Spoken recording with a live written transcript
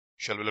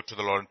Shall we look to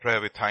the Lord in prayer?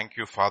 We thank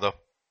you, Father.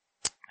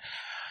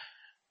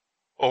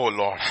 Oh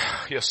Lord,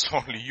 yes,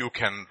 only you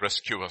can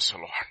rescue us, O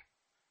Lord.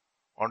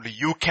 Only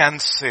you can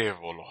save,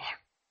 O Lord.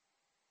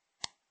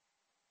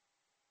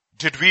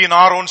 Did we in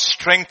our own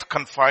strength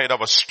confide,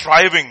 our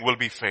striving will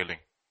be failing.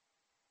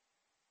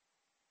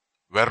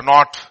 We're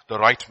not the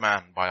right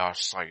man by our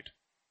side.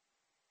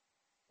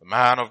 The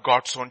man of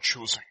God's own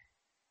choosing.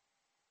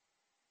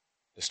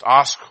 Just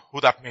ask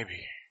who that may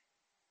be.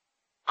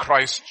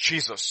 Christ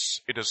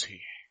Jesus, it is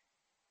He.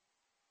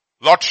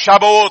 Lord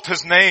Shabbaoth,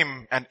 His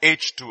name, and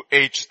age to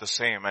age the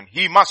same. And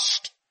He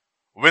must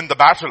win the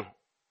battle.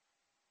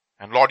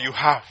 And Lord, you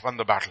have won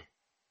the battle.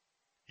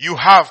 You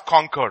have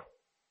conquered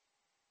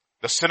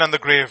the sin and the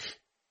grave.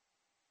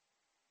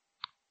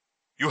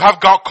 You have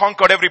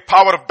conquered every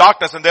power of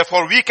darkness, and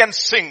therefore we can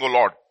sing, O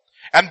Lord.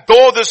 And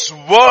though this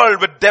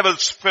world with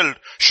devils filled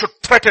should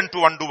threaten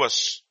to undo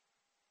us,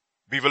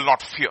 we will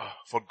not fear,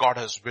 for God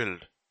has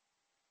willed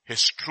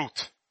His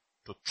truth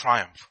to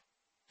triumph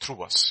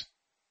through us.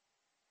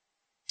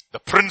 The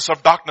prince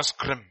of darkness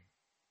grim,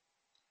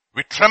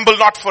 we tremble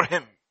not for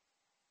him.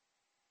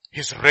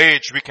 His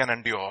rage we can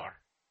endure,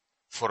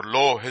 for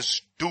lo,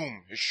 his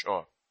doom is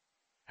sure,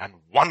 and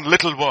one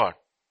little word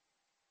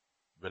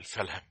will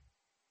fell him.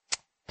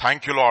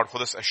 Thank you, Lord, for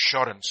this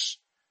assurance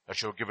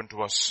that you have given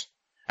to us.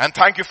 And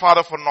thank you,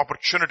 Father, for an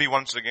opportunity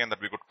once again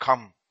that we could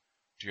come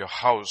to your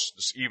house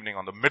this evening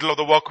on the middle of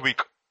the work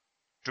week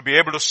to be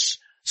able to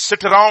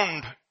sit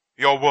around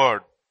your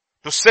word,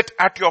 to sit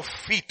at your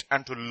feet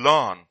and to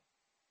learn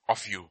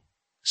of you.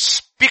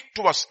 Speak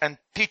to us and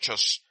teach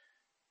us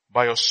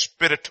by your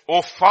Spirit.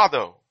 Oh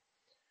Father,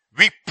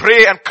 we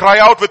pray and cry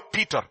out with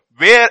Peter.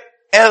 Where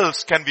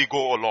else can we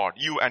go, O Lord?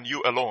 You and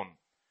you alone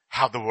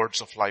have the words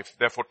of life.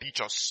 Therefore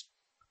teach us.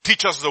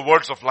 Teach us the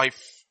words of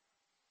life.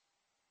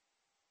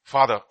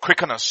 Father,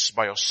 quicken us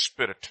by your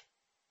Spirit.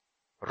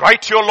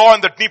 Write your law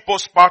in the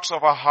deepest parts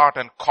of our heart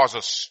and cause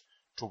us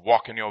to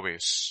walk in your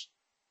ways.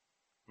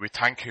 We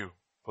thank you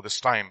for this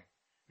time.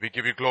 We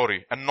give you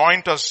glory.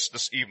 Anoint us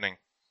this evening.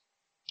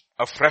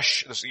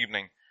 Afresh this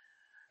evening.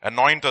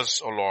 Anoint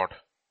us, O Lord,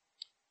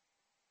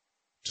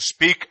 to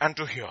speak and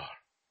to hear.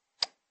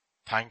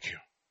 Thank you.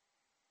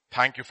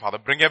 Thank you, Father.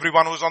 Bring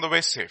everyone who is on the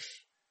way safe.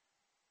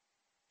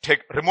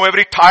 Remove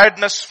every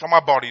tiredness from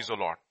our bodies, O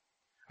Lord.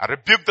 I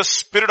rebuke the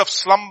spirit of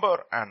slumber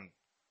and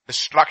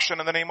distraction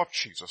in the name of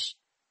Jesus.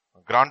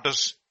 Grant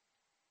us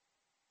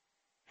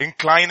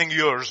inclining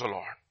ears, O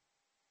Lord.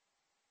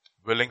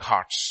 Willing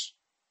hearts.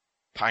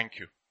 Thank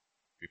you.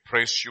 We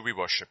praise you, we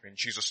worship in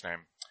Jesus'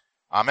 name.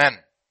 Amen.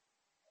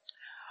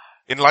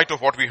 In light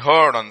of what we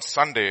heard on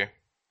Sunday,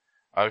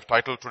 I've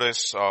titled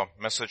today's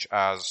message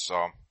as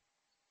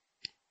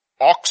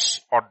Ox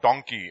or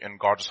Donkey in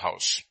God's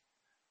House.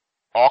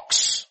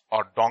 Ox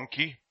or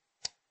donkey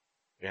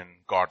in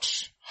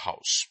God's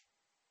house.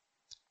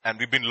 And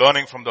we've been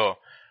learning from the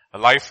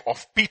life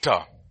of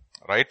Peter,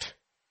 right?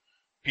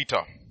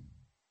 Peter.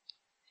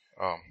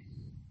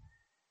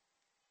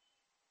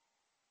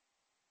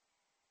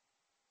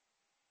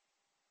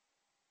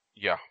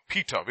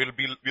 Peter.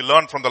 We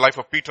learn from the life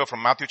of Peter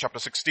from Matthew chapter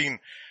 16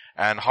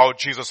 and how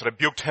Jesus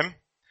rebuked him.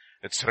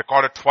 It's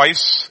recorded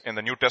twice in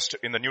the New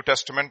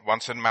Testament,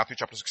 once in Matthew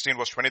chapter 16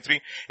 verse 23.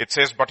 It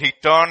says, but he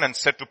turned and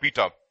said to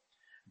Peter,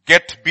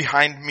 get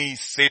behind me,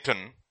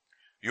 Satan.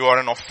 You are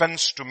an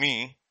offense to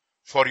me,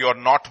 for you are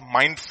not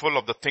mindful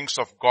of the things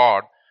of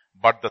God,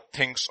 but the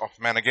things of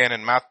man. Again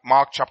in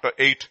Mark chapter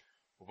 8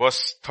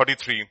 verse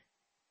 33,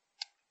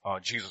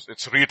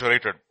 it's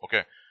reiterated,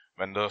 okay,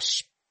 when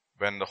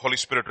the Holy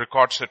Spirit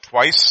records it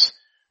twice,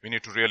 we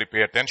need to really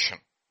pay attention.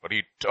 But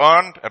he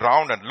turned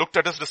around and looked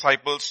at his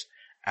disciples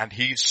and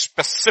he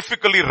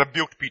specifically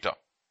rebuked Peter.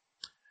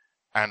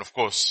 And of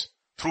course,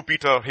 through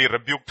Peter, he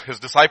rebuked his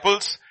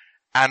disciples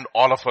and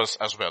all of us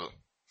as well.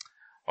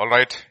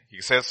 Alright, he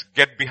says,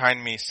 get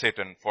behind me,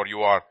 Satan, for you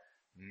are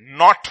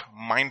not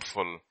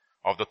mindful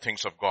of the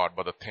things of God,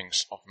 but the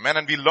things of men.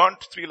 And we learned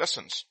 3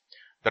 lessons.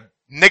 The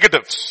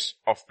negatives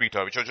of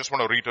Peter, which I just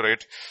want to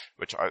reiterate,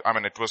 which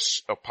it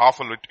was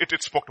powerful.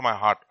 It spoke to my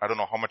heart. I don't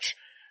know how much,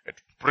 it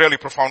really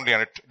profoundly,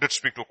 and it did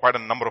speak to quite a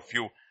number of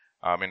you.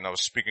 I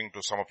was speaking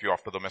to some of you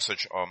after the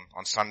message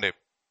on Sunday.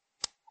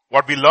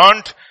 What we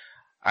learned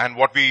and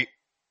what we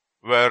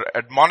were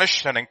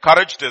admonished and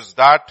encouraged is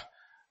that,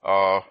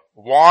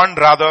 warned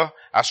rather,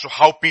 as to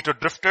how Peter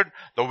drifted.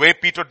 The way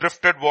Peter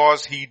drifted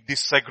was he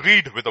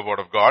disagreed with the word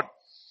of God.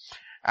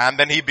 And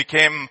then he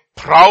became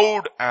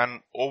proud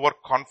and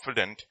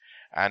overconfident,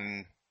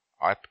 and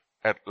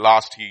at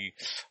last he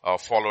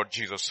followed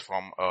Jesus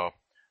from a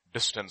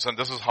distance. And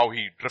this is how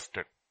he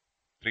drifted.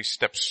 3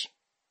 steps.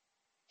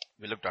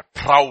 We looked at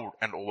proud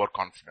and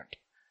overconfident.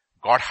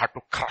 God had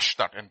to crush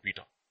that in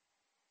Peter.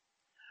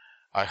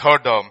 I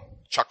heard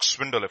Chuck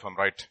Swindoll, if I'm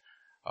right,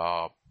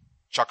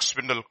 Chuck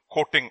Swindoll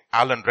quoting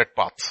Alan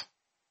Redpath.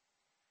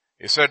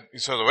 He said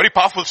a very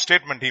powerful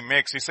statement he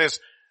makes. He says,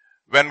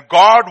 when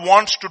God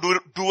wants to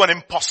do an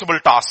impossible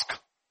task,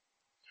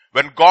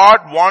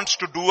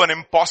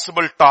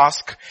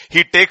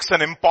 he takes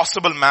an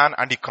impossible man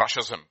and he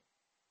crushes him.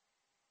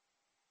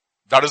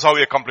 That is how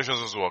he accomplishes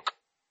his work.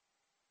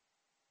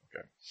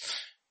 Okay.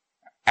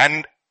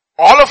 And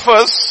all of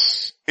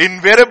us,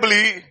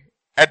 invariably,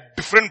 at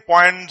different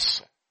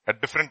points, at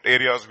different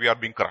areas, we are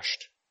being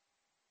crushed.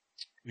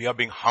 We are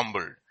being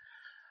humbled.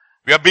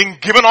 We are being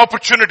given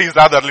opportunities,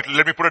 rather,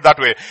 let me put it that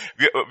way.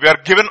 We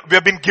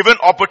have been given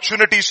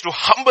opportunities to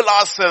humble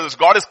ourselves.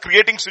 God is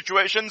creating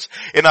situations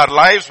in our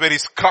lives where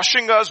He's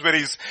crushing us, where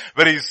He's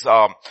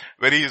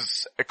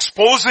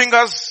exposing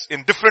us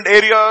in different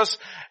areas,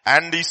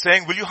 and He's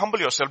saying, will you humble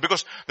yourself?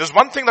 Because there's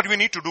one thing that we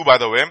need to do, by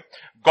the way.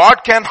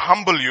 God can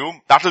humble you.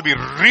 That will be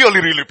really,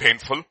 really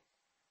painful.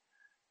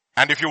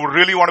 And if you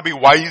really want to be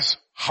wise,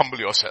 humble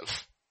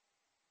yourself.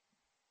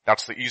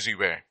 That's the easy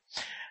way.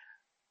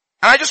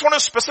 And I just want to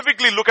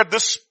specifically look at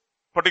this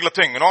particular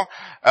thing,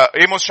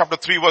 Amos chapter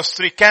 3 verse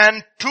 3.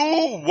 Can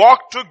two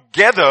walk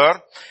together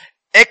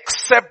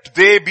except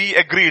they be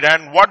agreed?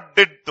 And what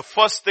did the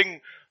first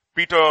thing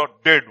Peter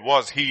did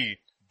was he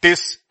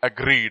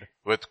disagreed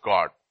with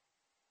God.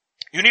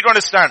 You need to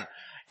understand,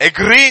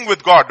 agreeing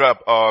with God,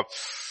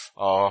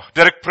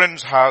 Derek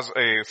Prince has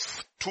a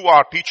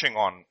 2-hour teaching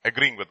on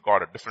agreeing with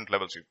God at different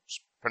levels. He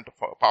spent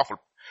a powerful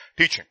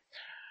teaching.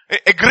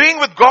 Agreeing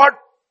with God,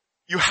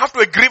 you have to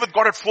agree with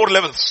God at 4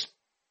 levels.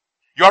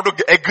 You have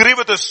to agree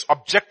with His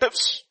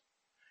objectives.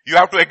 You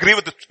have to agree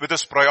with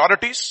His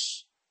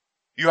priorities.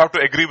 You have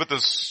to agree with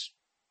His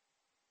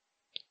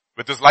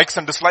likes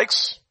and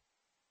dislikes.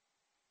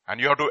 And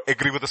you have to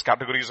agree with His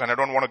categories, and I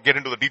don't want to get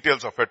into the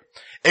details of it.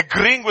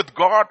 Agreeing with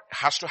God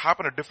has to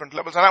happen at different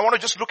levels. And I want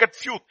to just look at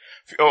few,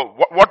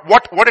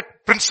 what it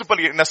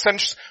principally, in a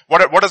sense,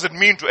 what does it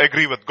mean to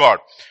agree with God?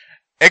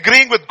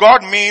 Agreeing with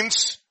God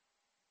means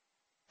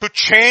to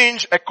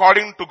change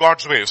according to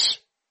God's ways.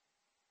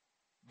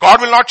 God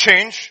will not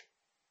change.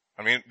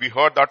 I mean, we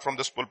heard that from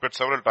this pulpit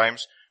several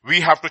times. We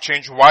have to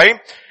change.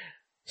 Why?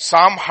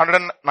 Psalm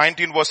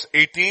 119 verse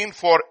 18,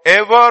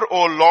 forever,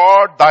 O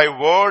Lord, thy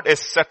word is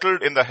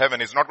settled in the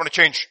heaven. It's not going to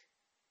change.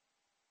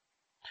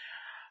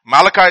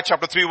 Malachi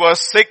chapter 3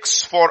 verse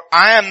 6, for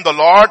I am the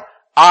Lord,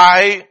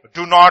 I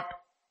do not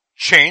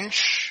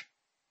change.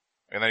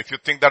 And if you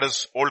think that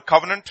is old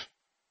covenant,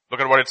 look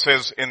at what it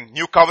says in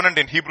New Covenant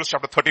in Hebrews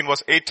chapter 13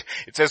 verse 8.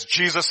 It says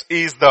Jesus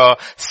is the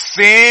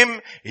same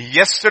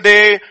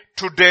yesterday,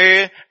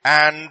 today,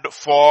 and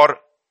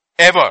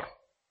forever.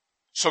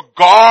 So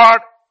God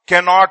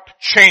cannot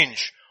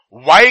change.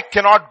 Why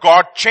cannot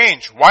God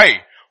change?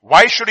 Why?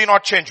 Why should He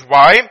not change?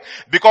 Why?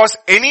 Because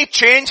any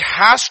change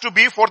has to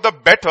be for the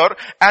better,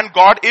 and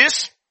God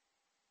is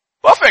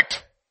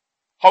perfect.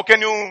 How can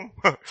you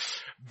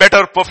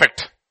better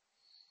perfect?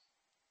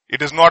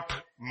 It is not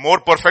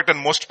more perfect and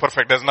most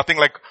perfect. There's nothing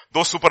like,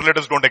 those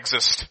superlatives don't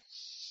exist.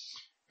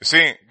 You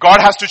see, God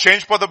has to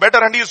change for the better,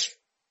 and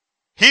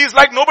He's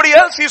like nobody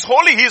else. He's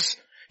holy.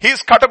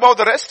 He's cut above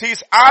the rest.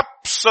 He's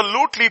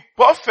absolutely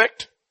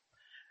perfect.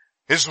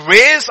 His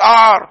ways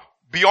are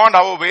beyond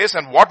our ways,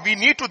 and what we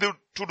need to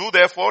do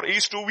therefore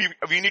is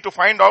we need to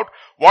find out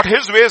what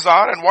His ways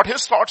are and what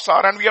His thoughts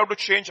are, and we have to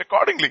change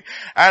accordingly.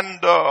 And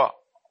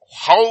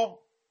how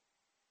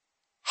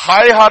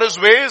high are His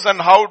ways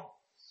and how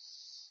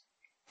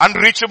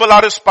unreachable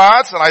are His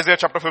paths. And Isaiah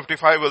chapter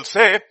 55 will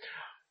say,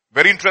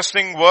 very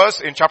interesting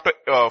verse in chapter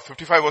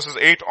 55 verses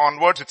 8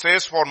 onwards, it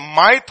says, for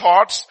my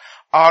thoughts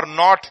are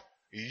not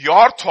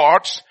your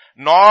thoughts,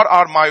 nor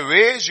are my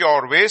ways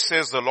your ways,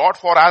 says the Lord.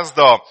 For as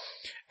the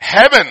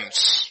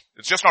heavens,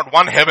 it's just not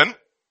one heaven,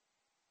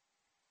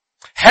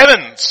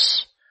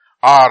 heavens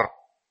are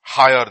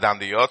higher than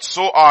the earth,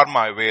 so are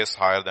my ways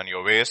higher than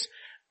your ways,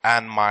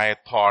 and my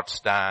thoughts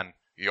than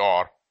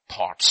your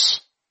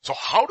thoughts. So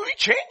how do we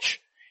change?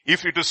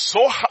 If it is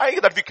so high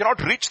that we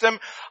cannot reach them,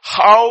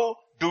 how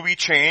do we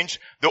change?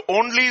 The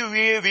only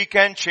way we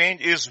can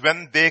change is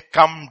when they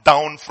come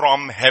down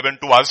from heaven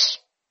to us.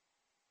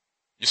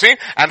 You see?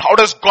 And how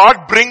does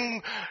God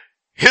bring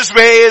His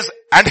ways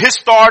and His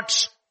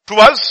thoughts to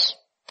us?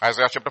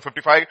 Isaiah chapter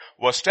 55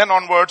 verse 10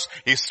 onwards,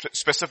 He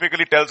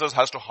specifically tells us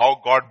as to how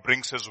God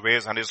brings His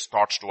ways and His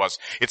thoughts to us.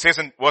 It says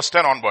in verse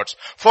 10 onwards,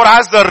 for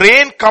as the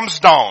rain comes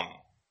down,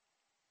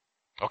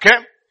 okay,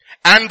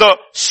 and the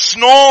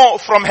snow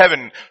from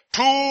heaven,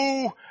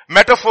 2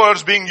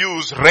 metaphors being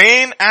used,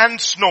 rain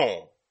and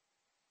snow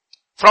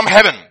from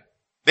heaven,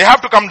 they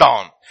have to come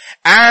down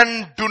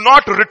and do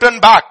not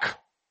return back,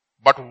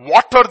 but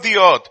water the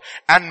earth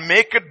and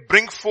make it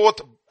bring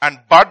forth and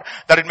bud,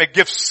 that it may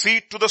give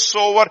seed to the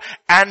sower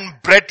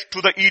and bread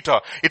to the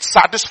eater. It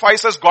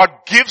satisfies us. God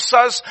gives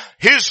us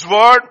His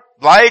word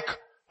like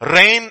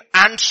rain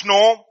and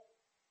snow.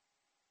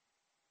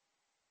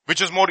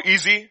 Which is more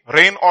easy,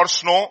 rain or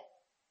snow?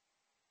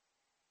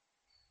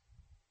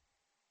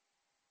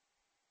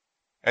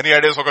 Any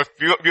ideas? Okay,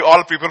 we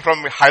all people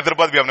from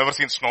Hyderabad, we have never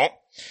seen snow.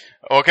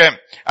 Okay,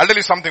 I'll tell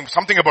you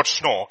something about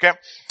snow, okay?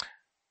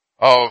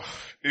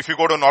 If you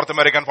go to North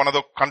America and one of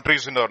the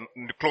countries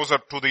closer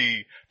to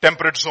the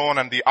temperate zone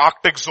and the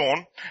Arctic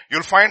zone,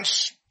 you'll find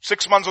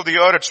 6 months of the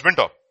year it's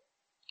winter.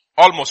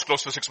 Almost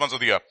close to 6 months of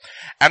the year.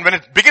 And when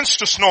it begins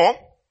to snow,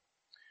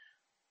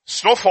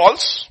 snow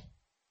falls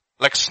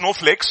like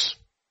snowflakes,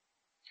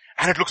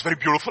 and it looks very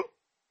beautiful.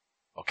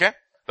 Okay.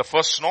 The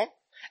first snow,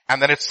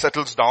 and then it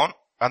settles down,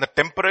 and the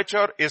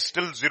temperature is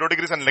still 0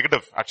 degrees and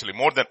negative, actually,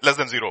 less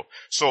than 0.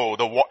 So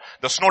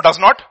the snow does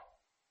not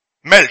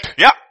melt.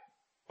 Yeah.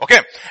 Okay.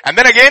 And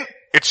then again,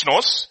 it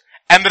snows.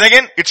 And then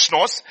again, it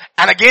snows.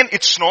 And again,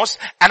 it snows.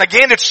 And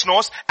again, it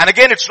snows. And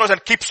again, it snows.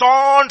 And keeps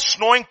on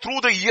snowing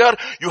through the year.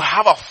 You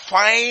have a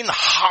fine,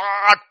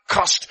 hard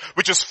crust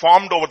which is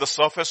formed over the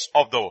surface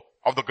of the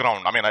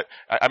ground. I mean,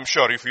 I'm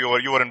sure if you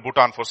were in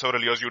Bhutan for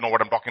several years, you know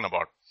what I'm talking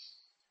about.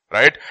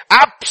 Right?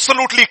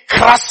 Absolutely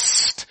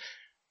crust,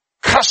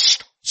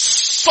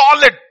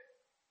 solid.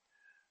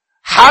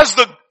 Has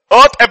the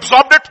earth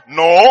absorbed it?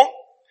 No.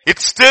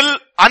 It's still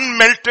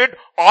unmelted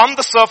on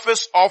the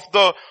surface of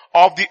the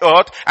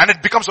earth, and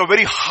it becomes a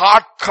very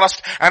hard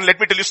crust. And let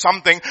me tell you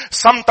something,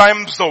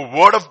 sometimes the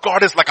word of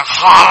God is like a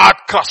hard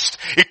crust.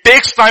 It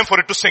takes time for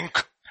it to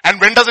sink.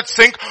 And when does it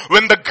sink?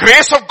 When the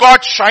grace of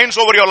God shines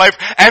over your life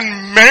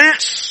and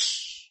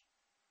melts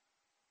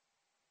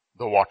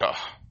the water,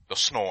 the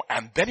snow.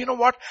 And then you know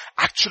what?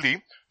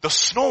 Actually, the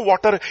snow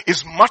water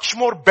is much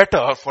more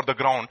better for the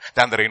ground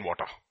than the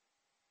rainwater.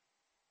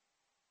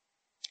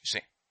 You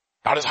see?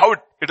 That is how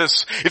it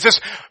is. It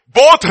says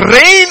both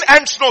rain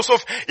and snow. So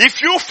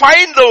if you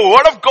find the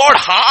word of God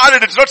hard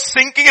and it's not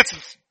sinking,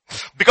 it's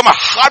become a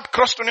hard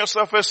crust on your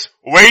surface,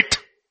 wait.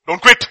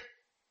 Don't quit.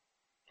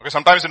 Okay,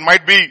 sometimes it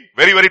might be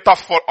very, very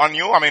tough on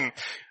you. I mean,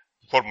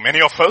 for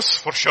many of us,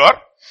 for sure.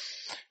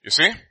 You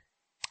see?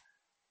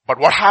 But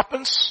what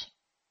happens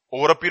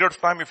over a period of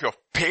time if you're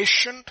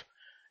patient,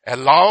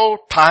 allow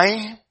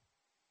time,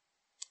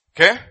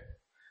 okay?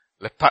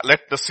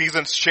 Let the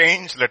seasons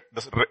change. Let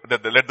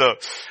the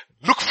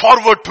look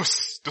forward to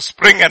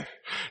spring and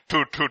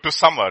to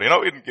summer. You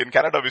know, in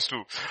Canada we used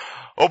to,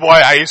 oh boy,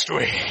 I used to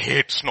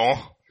hate snow.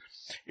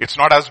 It's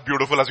not as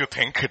beautiful as you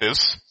think it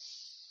is.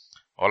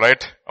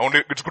 Alright?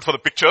 Only, it's good for the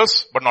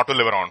pictures, but not to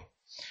live around.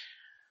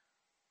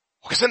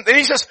 Okay, so then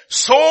he says,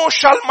 so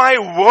shall my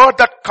word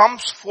that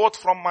comes forth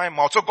from my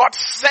mouth. So God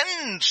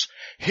sends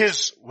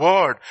his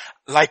word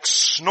like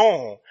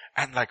snow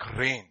and like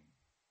rain.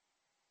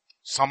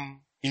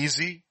 Some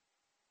easy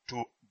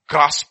to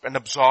grasp and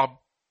absorb,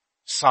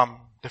 some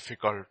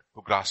difficult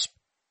to grasp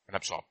and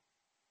absorb.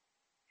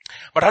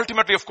 But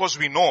ultimately, of course,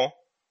 we know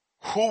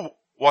who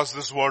was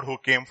this word who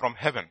came from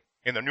heaven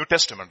in the New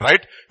Testament,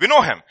 right? We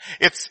know him.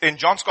 It's in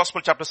John's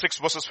Gospel chapter 6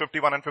 verses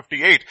 51 and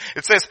 58.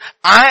 It says,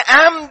 I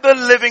am the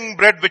living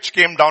bread which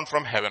came down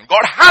from heaven.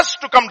 God has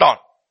to come down.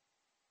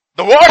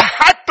 The word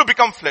had to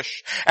become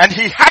flesh, and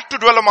he had to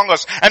dwell among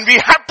us, and we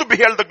had to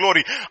behold the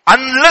glory.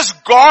 Unless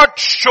God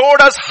showed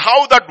us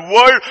how that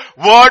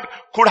word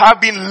could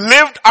have been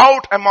lived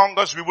out among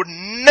us, we would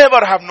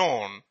never have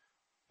known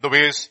the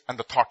ways and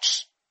the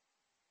thoughts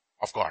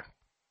of God.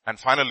 And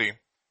finally,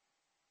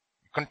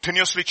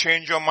 continuously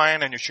change your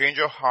mind and you change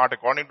your heart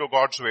according to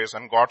God's ways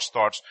and God's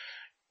thoughts.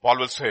 Paul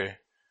will say,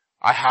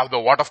 I have the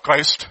what of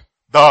Christ?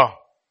 The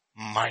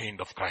mind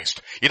of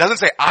Christ. He doesn't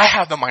say, I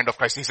have the mind of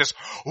Christ. He says,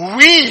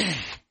 we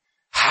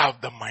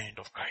have the mind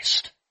of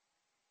Christ.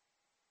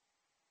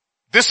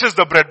 This is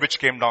the bread which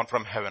came down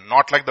from heaven,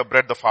 not like the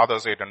bread the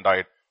fathers ate and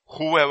died.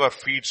 Whoever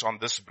feeds on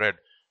this bread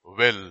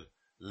will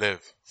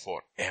live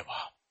forever.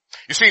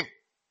 You see,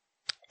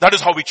 that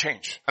is how we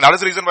change. And that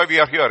is the reason why we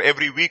are here.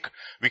 Every week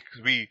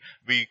we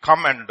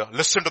come and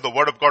listen to the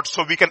word of God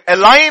so we can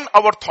align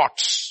our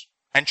thoughts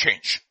and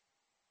change.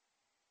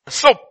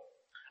 So,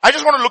 I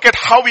just want to look at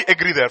how we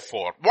agree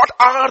therefore. What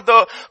are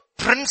the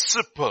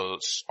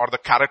principles or the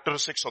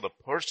characteristics of the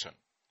person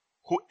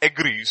who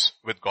agrees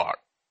with God?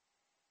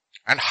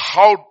 And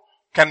how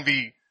can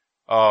we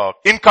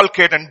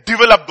inculcate and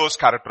develop those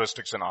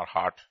characteristics in our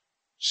heart,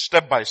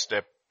 step by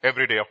step,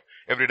 every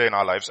day in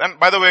our lives. And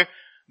by the way,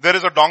 there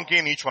is a donkey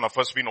in each one of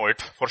us. We know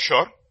it for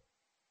sure,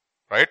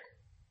 right?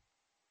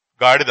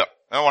 Gadida.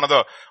 One of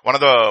the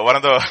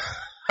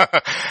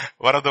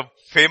one of the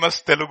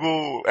famous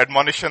Telugu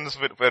admonitions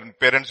when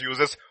parents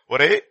uses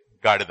 "Ore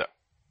Gadida."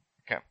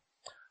 Okay,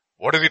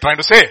 what is he trying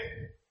to say?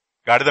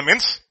 Gadida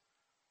means.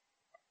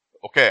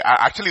 Okay,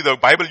 actually the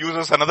Bible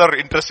uses another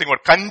interesting word,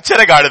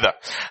 Kanchana Gadida.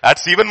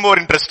 That's even more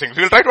interesting.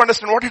 So we'll try to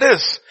understand what it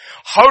is.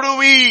 How do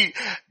we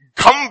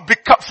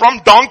become from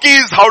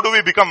donkeys, how do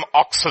we become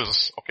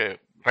oxes? Okay,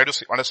 try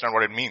to understand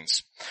what it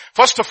means.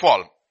 First of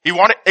all, you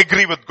want to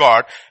agree with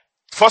God.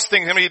 First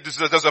thing,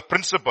 there's a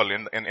principle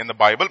in the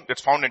Bible.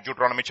 It's found in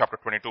Deuteronomy chapter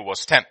 22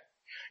 verse 10.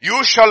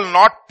 You shall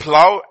not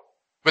plow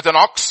with an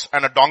ox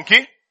and a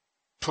donkey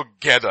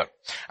together.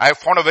 I have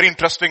found a very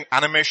interesting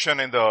animation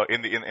in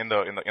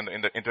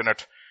the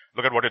internet.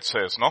 Look at what it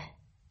says, no?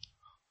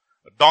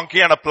 A donkey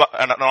and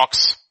an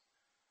ox.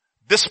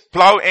 This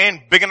plow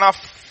ain't big enough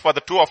for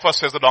the two of us,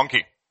 says the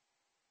donkey.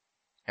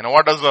 You know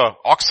what does the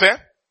ox say?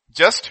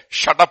 Just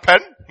shut up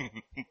and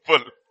pull.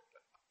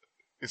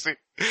 You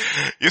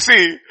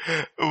see,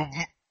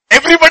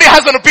 everybody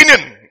has an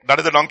opinion. That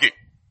is the donkey.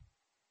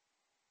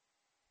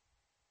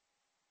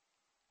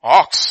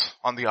 Ox,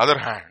 on the other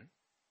hand,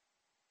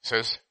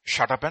 says,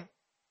 shut up and.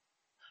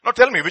 Now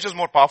tell me, which is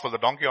more powerful, the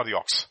donkey or the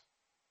ox?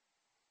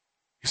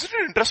 Isn't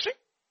it interesting?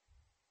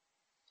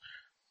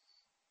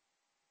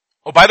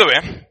 Oh, by the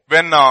way,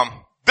 when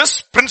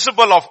this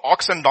principle of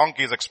ox and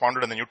donkey is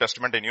expounded in the New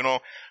Testament, and you know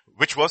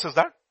which verse is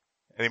that?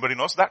 Anybody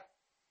knows that?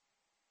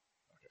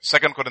 2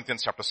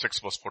 Corinthians chapter 6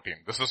 verse 14.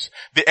 This is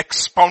the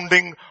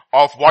expounding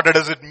of what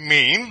does it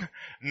mean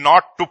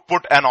not to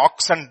put an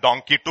ox and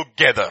donkey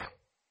together.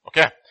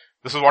 Okay?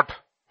 This is what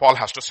Paul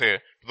has to say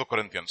to the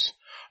Corinthians.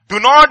 Do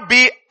not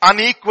be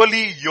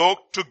unequally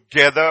yoked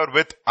together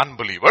with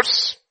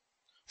unbelievers.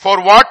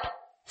 For what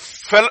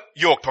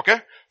yoked,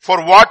 okay?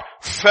 For what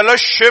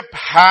fellowship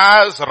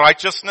has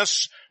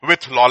righteousness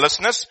with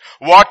lawlessness?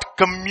 What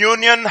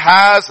communion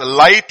has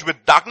light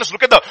with darkness?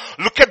 Look at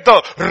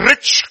the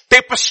rich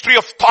tapestry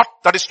of thought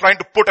that is trying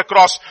to put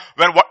across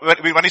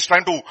when he's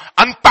trying to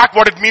unpack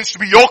what it means to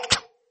be yoked.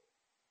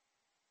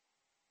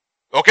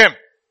 Okay.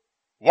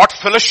 What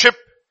fellowship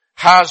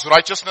has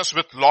righteousness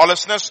with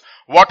lawlessness?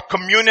 What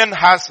communion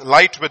has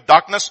light with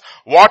darkness?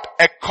 What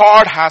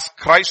accord has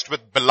Christ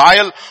with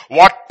Belial?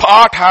 What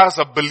part has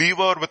a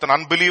believer with an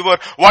unbeliever?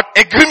 What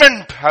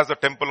agreement has the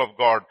temple of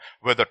God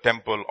with the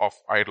temple of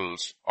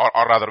idols, or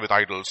rather with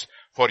idols?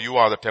 For you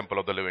are the temple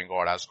of the living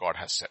God, as God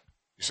has said.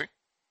 You see?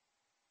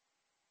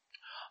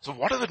 So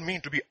what does it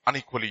mean to be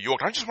unequally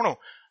yoked? I just want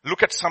to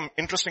look at some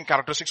interesting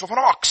characteristics of an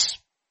ox.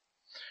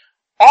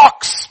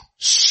 Ox,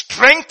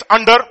 strength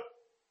under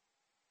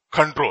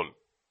control.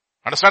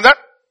 Understand that?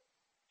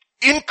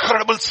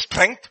 Incredible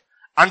strength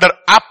under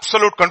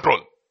absolute control.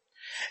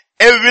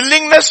 A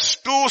willingness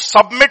to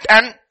submit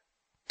and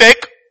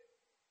take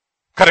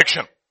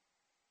correction.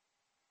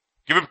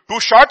 Give it 2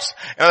 shots.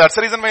 That's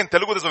the reason why in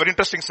Telugu there's a very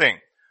interesting saying.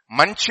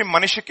 Manchi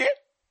manishiki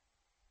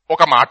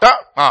oka mata,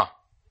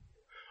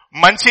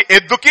 manchi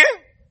edduki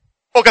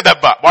oka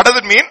debba. What does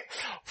it mean?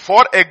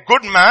 For a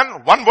good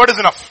man, 1 word is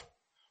enough.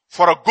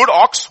 For a good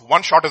ox,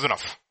 1 shot is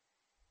enough.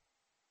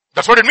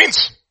 That's what it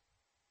means.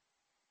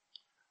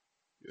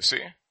 You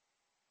see?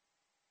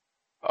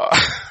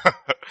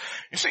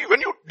 You see,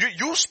 when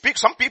you speak,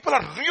 some people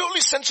are really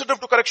sensitive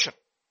to correction.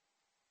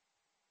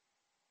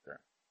 Okay.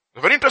 It's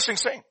a very interesting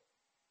saying.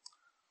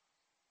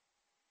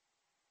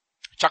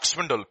 Chuck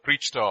Swindoll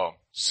preached a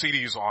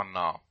series on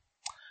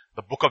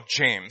the book of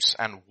James,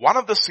 and one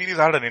of the series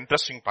had an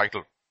interesting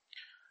title.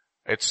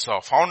 It's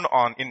found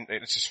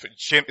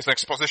it's an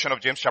exposition of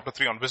James chapter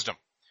 3 on wisdom.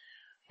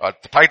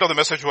 The title of the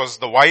message was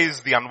The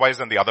Wise, the Unwise,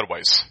 and the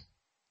Otherwise.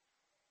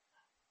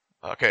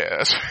 Okay,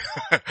 a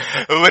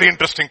very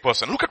interesting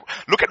person. Look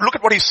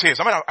at what he says.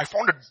 I mean, I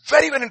found it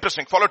very, very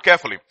interesting. Follow it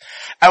carefully.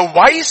 A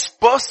wise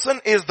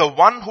person is the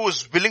one who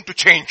is willing to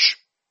change,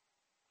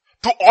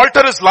 to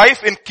alter his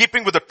life in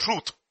keeping with the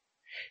truth.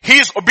 He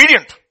is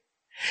obedient.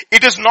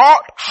 It is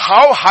not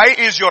how high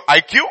is your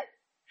IQ.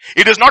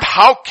 It is not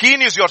how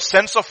keen is your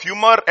sense of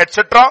humor,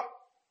 etc.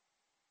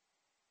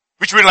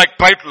 Which we like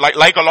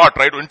a lot,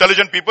 right?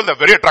 Intelligent people, they're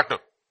very attractive.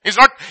 It's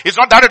not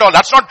that at all.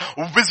 That's not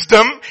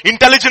wisdom.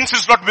 Intelligence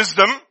is not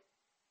wisdom.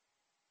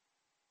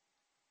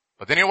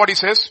 But then you know what he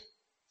says?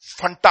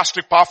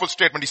 Fantastic, powerful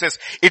statement. He says,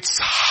 it's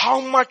how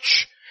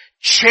much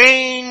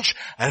change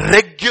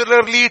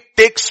regularly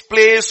takes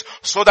place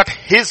so that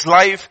his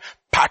life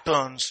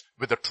patterns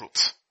with the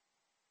truth.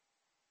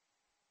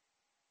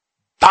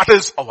 That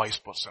is a wise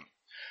person.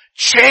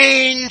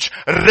 Change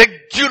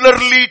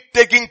regularly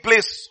taking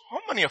place. How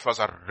many of us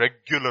are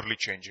regularly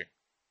changing?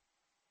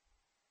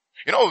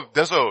 You know,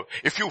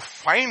 if you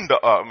find,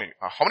 how many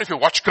of you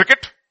watch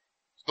cricket?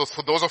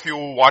 For those of you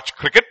who watch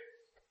cricket,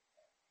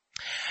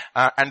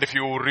 and if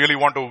you really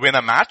want to win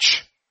a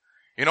match,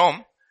 you know,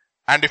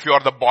 and if you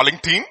are the bowling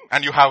team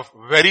and you have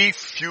very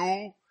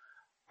few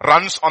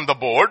runs on the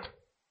board,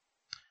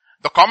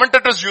 the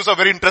commentators use a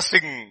very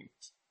interesting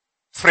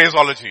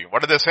phraseology.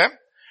 What do they say?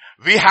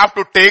 We have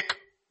to take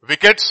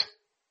wickets.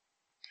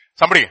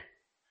 Somebody.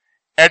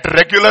 At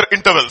regular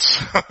intervals.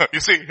 You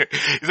see,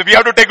 we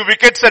have to take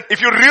wickets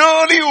if you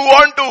really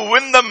want to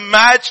win the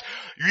match,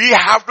 we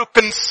have to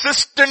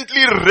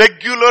consistently,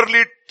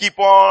 regularly keep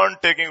on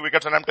taking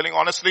wickets. And I'm telling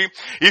honestly,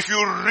 if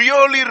you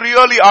really,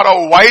 really are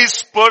a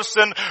wise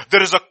person,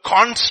 there is a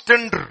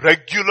constant,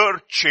 regular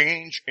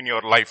change in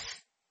your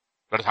life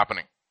that is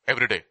happening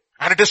every day.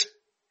 And it is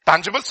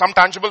tangible,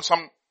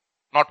 some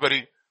not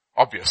very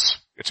obvious.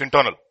 It's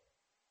internal.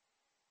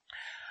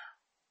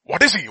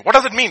 What is he? What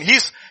does it mean?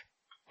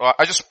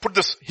 I just put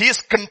this, he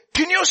is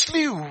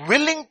continuously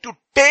willing to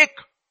take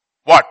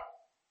what?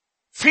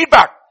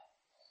 Feedback.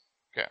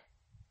 Okay.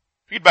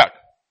 Feedback.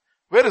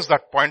 Where is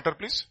that pointer,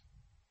 please?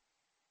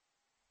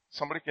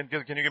 Somebody can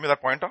you give me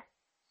that pointer?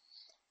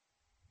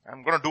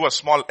 I'm going to do a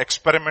small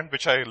experiment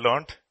which I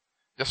learned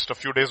just a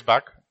few days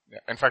back.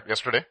 In fact,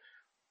 yesterday.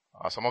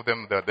 Some of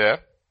them, they're there.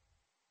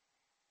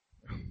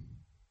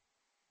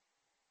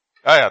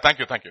 Yeah, thank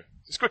you.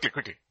 Just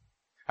quickly.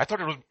 I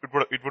thought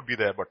it would be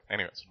there, but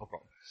anyways, no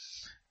problem.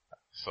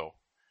 So,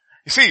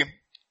 you see,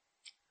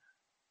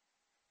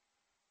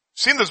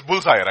 seen this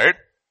bullseye, right?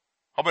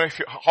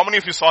 How many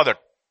of you saw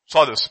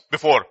this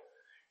before?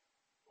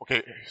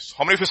 Okay,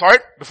 how many of you saw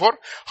it before?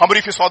 How many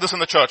of you saw this in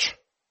the church?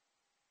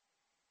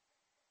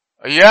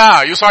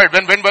 Yeah, you saw it.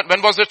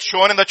 When was it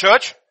shown in the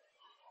church?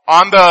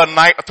 on the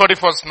night,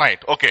 31st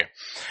night. Okay.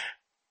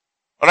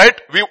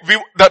 Alright?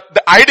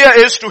 The idea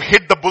is to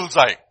hit the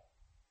bullseye.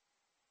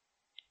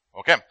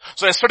 Okay.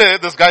 So yesterday,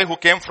 this guy who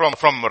came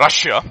from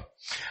Russia,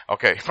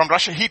 okay, from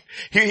Russia, he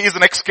is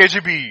an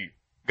ex-KGB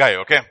guy,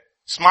 okay?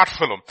 Smart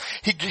fellow.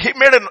 He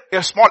made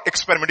a small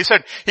experiment. He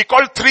said, he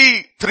called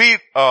three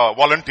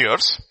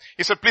volunteers.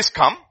 He said, please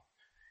come.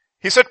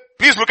 He said,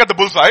 please look at the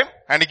bullseye.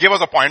 And he gave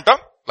us a pointer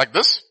like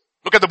this.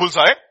 Look at the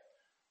bullseye.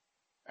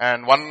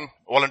 And one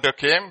volunteer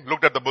came,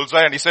 looked at the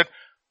bullseye, and he said,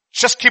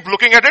 just keep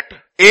looking at it.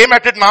 Aim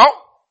at it now.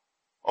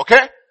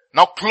 Okay?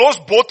 Now close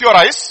both your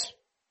eyes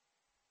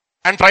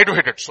and try to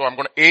hit it. So I'm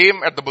going to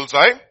aim at the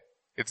bullseye.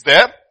 It's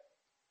there.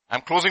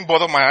 I'm closing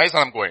both of my eyes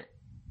and I'm going.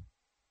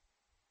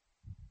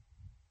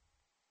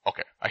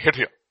 Okay, I hit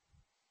here.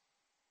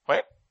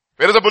 Right?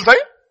 Where is the bullseye?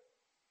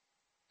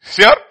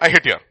 Here, I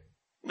hit here.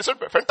 He said,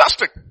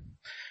 fantastic.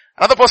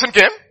 Another person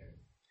came.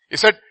 He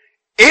said,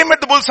 aim at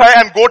the bullseye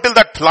and go till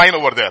that line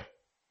over there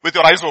with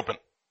your eyes open.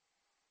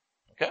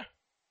 Okay?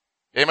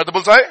 Aim at the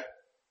bullseye.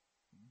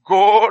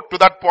 Go to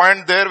that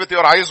point there with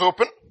your eyes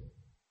open.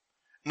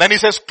 And then he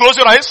says, close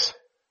your eyes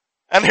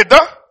and hit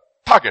the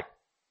target.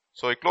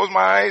 So I close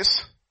my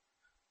eyes.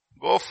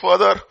 Go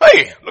further.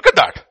 Hey, look at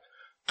that.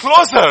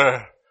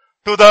 Closer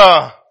to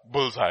the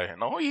bullseye.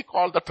 Now he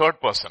called the third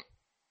person.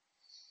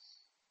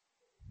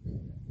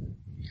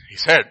 He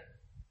said,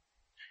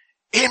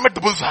 aim at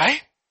the bullseye.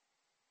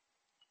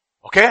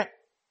 Okay.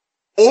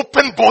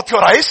 Open both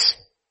your eyes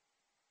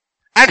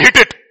and hit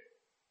it.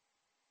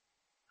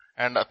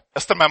 And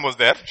Esther ma'am was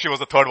there. She was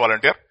the third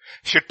volunteer.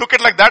 She took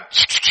it like that.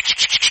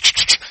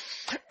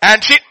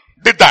 And she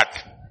did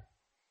that.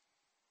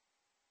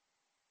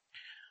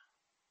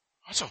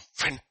 It's a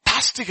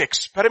fantastic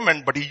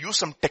experiment, but he used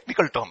some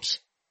technical terms.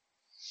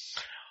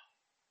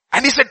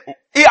 And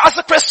he asked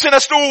a question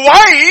as to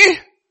why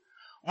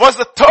was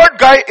the third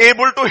guy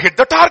able to hit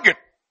the target?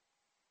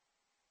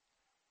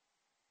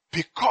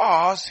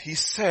 Because he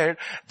said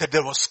that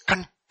there was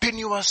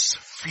continuous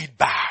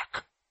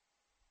feedback.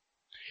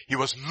 He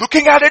was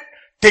looking at it,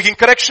 taking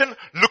correction,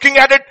 looking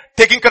at it,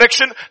 taking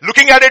correction,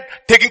 looking at it,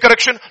 taking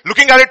correction,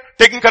 looking at it,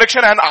 taking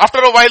correction, and after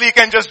a while he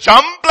can just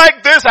jump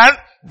like this and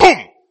boom.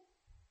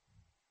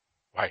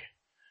 Why?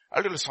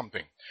 I'll tell you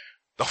something.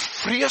 The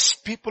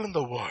freest people in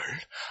the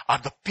world are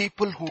the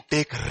people who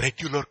take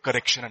regular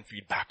correction and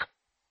feedback.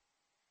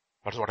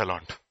 That's what I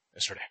learned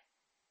yesterday.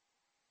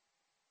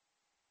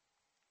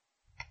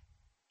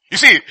 You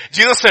see,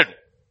 Jesus said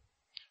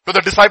to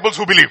the disciples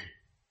who believe,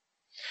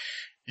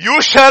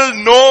 you shall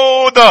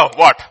know the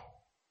what?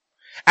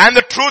 And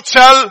the truth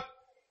shall...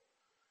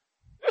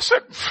 They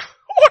said,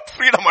 what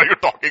freedom are you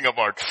talking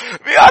about?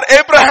 We are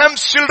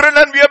Abraham's children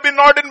and we have been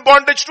not in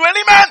bondage to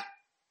any man.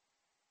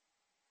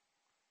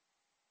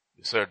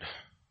 He said,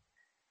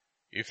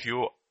 if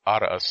you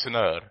are a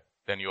sinner,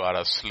 then you are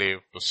a slave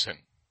to sin.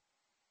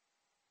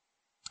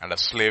 And a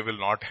slave will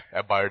not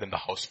abide in the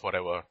house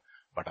forever,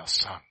 but a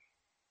son.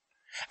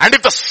 And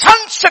if the son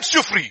sets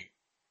you free,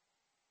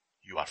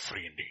 you are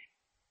free indeed.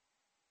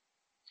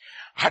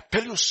 I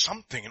tell you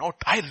something,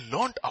 I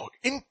learned an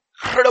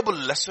incredible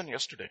lesson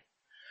yesterday.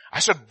 I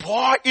said,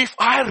 boy, if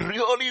I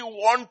really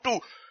want to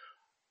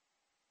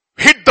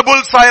hit the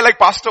bullseye like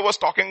Pastor was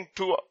talking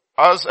to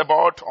us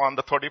about on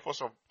the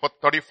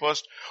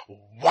 31st,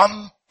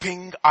 one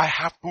thing I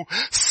have to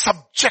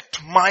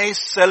subject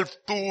myself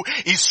to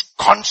is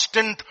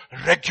constant,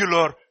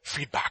 regular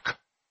feedback.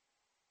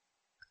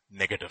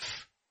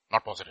 Negative,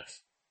 not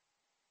positive.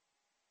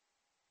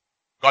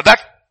 Got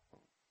that?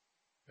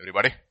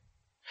 Everybody?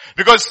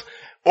 Because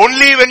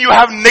only when you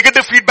have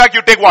negative feedback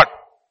you take what?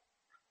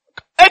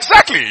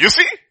 Exactly, you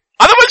see?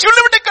 Otherwise you'll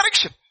never take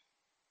correction.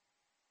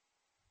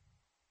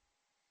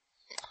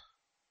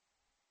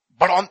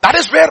 But that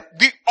is where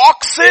the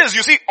ox is.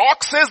 You see,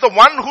 ox is the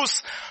one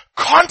who's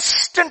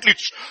constantly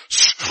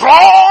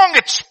strong,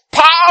 it's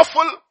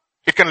powerful.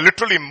 It can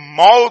literally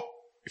mouth,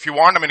 if you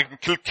want,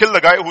 it can kill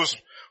the guy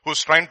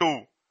who's trying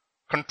to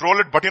control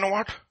it. But you know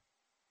what?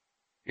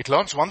 It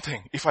learns one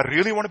thing. If I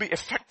really want to be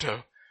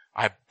effective,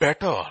 I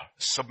better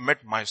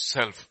submit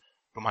myself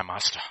to my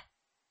master.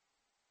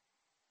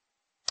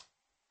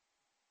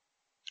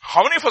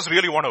 How many of us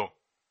really want to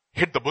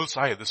hit the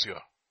bullseye this year?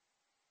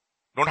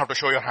 Don't have to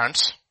show your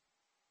hands.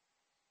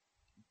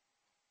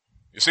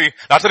 You see,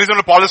 that's the reason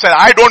Paul said,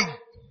 I don't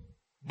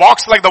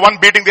box like the one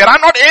beating there.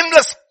 I'm not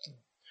aimless.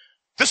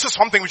 This is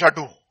something which I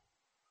do.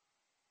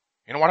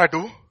 You know what I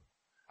do?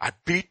 I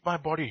beat my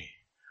body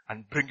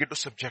and bring it to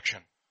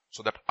subjection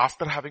so that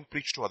after having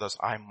preached to others,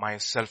 I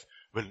myself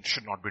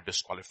should not be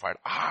disqualified.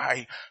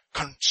 I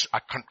can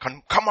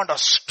come under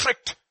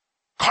strict,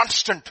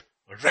 constant,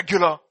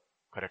 regular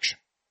correction.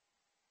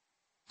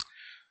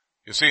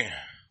 You see,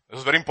 this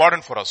is very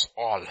important for us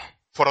all.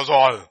 For us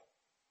all.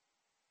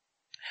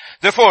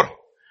 Therefore,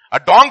 a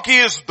donkey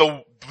is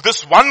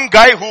this one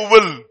guy who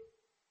will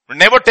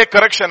never take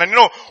correction. And you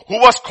know, who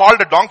was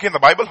called a donkey in the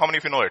Bible? How many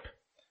of you know it?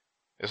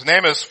 His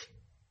name is,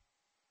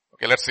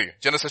 okay, let's see.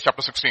 Genesis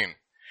chapter 16.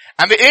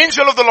 And the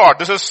angel of the Lord,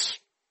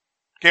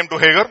 came to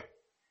Hagar.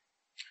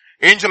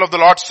 Angel of the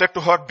Lord said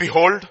to her,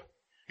 behold,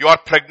 you are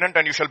pregnant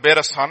and you shall bear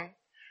a son.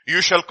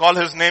 You shall call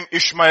his name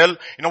Ishmael.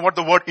 You know what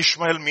the word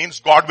Ishmael means?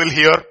 God will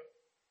hear.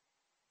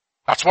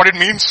 That's what it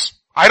means.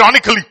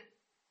 Ironically.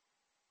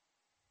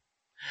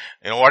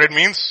 You know what it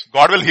means?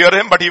 God will hear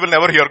him, but he will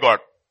never hear God.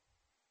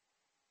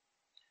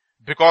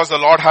 Because the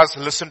Lord has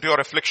listened to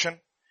your affliction.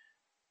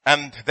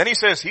 And then he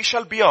says, he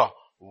shall be a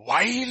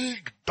wild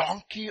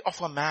donkey of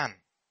a man.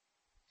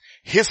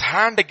 His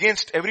hand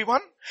against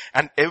everyone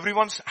and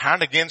everyone's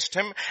hand against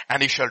him,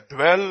 and he shall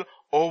dwell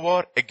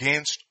over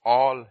against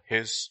all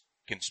his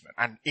kinsmen.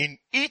 And in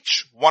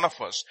each one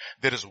of us,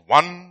 there is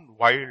one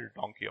wild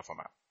donkey of a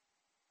man.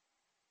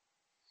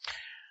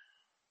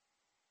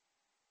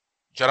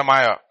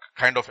 Jeremiah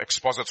kind of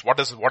exposits what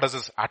does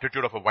this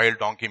attitude of a wild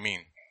donkey mean.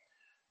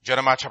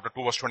 Jeremiah chapter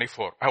 2 verse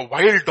 24. A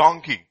wild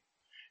donkey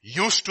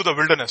used to the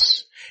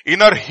wilderness,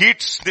 in her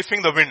heat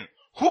sniffing the wind.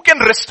 Who can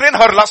restrain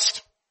her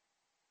lust?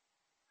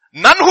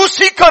 None who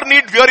seek her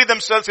need weary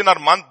themselves. In her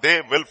month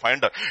they will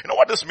find her. You know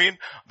what this means?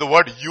 The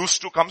word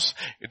used to comes,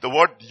 the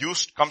word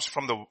used comes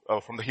from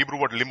the Hebrew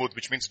word limud,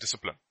 which means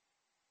discipline.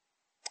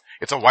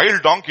 It's a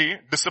wild donkey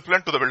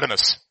disciplined to the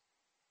wilderness.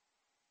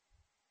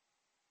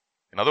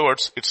 In other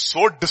words, it's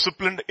so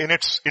disciplined in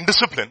its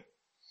indiscipline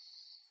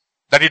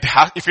that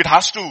if it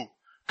has to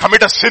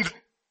commit a sin,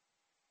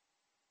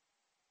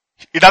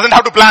 it doesn't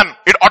have to plan.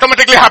 It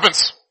automatically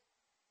happens.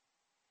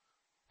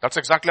 That's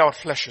exactly our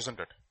flesh, isn't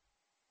it?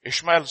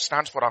 Ishmael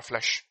stands for our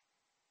flesh.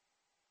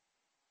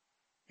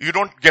 You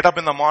don't get up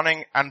in the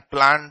morning and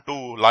plan to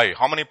lie.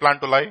 How many plan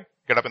to lie?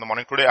 Get up in the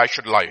morning, today I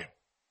should lie.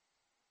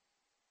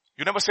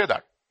 You never say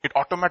that. It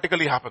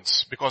automatically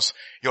happens because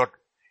your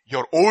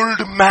old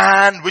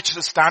man, which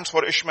stands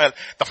for Ishmael,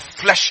 the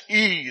flesh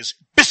is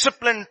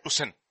disciplined to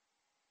sin.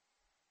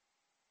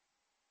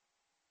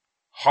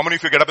 How many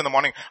of you get up in the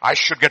morning, I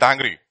should get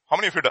angry? How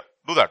many of you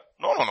do that?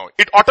 No.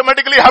 It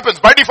automatically happens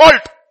by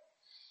default.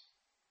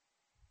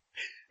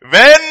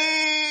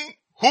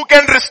 Who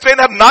can restrain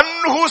her? None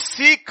who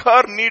seek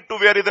her need to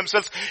weary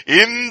themselves.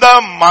 In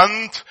the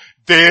month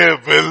they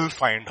will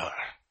find her.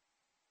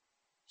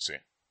 See.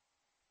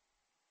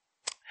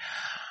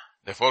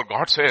 Therefore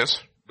God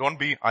says, don't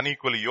be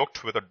unequally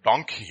yoked with a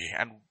donkey.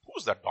 And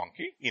who's that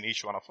donkey? In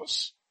each one of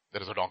us,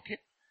 there is a donkey.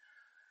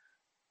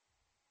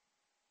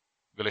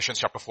 Galatians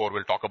chapter 4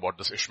 will talk about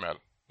this Ishmael.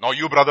 Now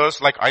you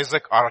brothers, like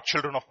Isaac, are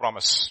children of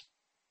promise.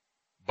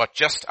 But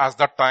just as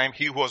that time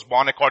he who was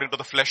born according to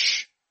the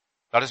flesh,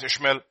 that is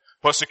Ishmael,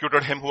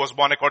 persecuted him who was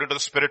born according to the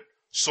Spirit,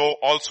 so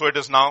also it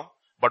is now.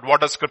 But what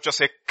does scripture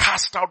say?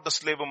 Cast out the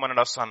slave woman and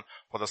her son,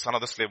 for the son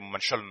of the slave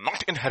woman shall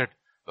not inherit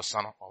the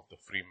son of the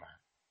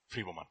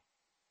free woman.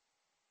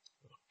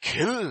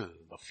 Kill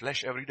the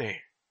flesh every day,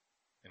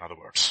 in other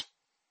words.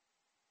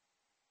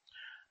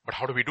 But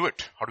how do we do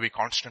it? How do we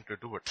constantly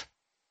do it?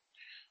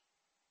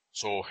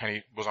 So, and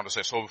he goes on to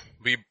say, so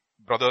we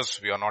brothers,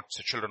 we are not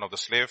the children of the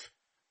slave,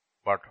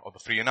 but of the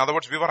free. In other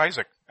words, we were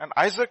Isaac. And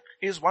Isaac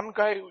is one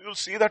guy, you'll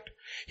see that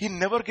he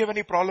never gave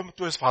any problem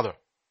to his father.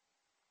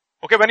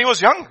 Okay, when he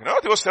was young,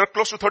 he was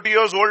close to 30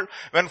 years old,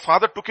 when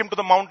father took him to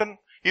the mountain,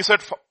 he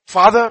said,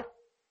 Father,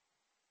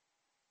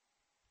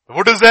 the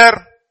wood is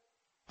there,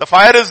 the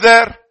fire is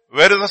there,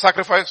 where is the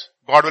sacrifice?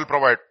 God will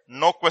provide.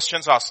 No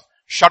questions asked.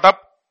 Shut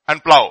up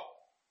and plow.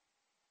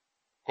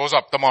 Goes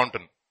up the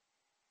mountain.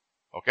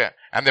 Okay,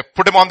 and they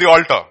put him on the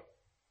altar.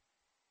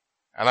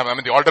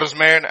 And the altar is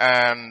made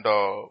and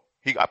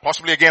he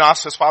possibly again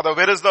asks his father,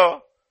 where is the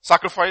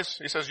sacrifice?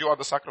 He says, you are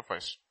the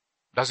sacrifice.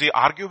 Does he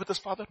argue with his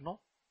father? No.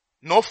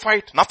 No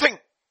fight, nothing.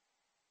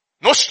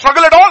 No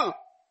struggle at all.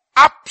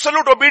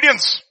 Absolute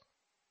obedience.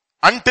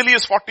 Until he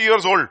is 40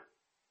 years old.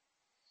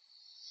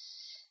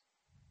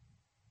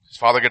 His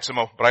father gets him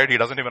a bride, he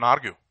doesn't even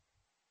argue.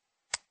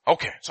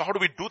 Okay, so how do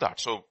we do that?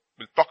 So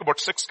we'll talk about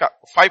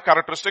 5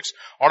 characteristics.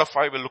 Out of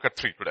 5, we'll look at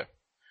 3 today.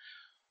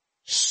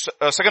 2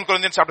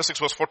 Corinthians chapter 6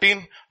 verse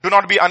 14. Do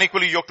not be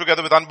unequally yoked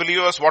together with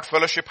unbelievers. What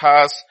fellowship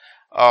has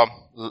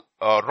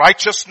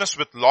righteousness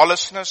with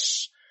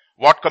lawlessness?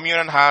 What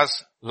communion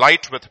has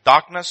light with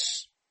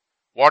darkness?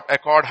 What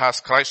accord has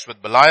Christ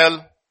with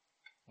Belial?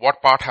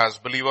 What part has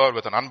believer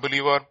with an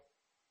unbeliever?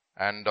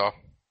 And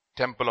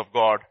temple of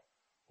God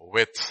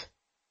with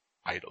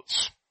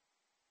idols.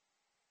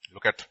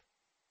 Look at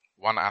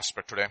one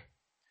aspect today.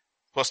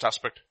 First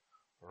aspect,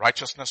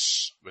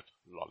 righteousness with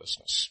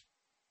lawlessness.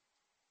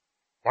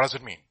 What does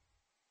it mean?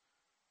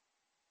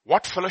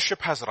 What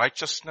fellowship has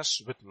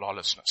righteousness with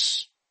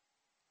lawlessness?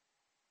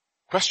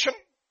 Question,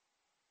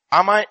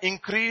 am I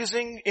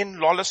increasing in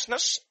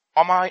lawlessness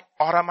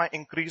or am I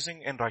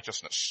increasing in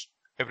righteousness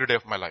every day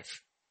of my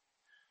life?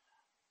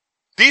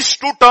 These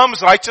two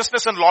terms,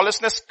 righteousness and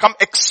lawlessness, come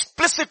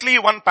explicitly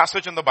in one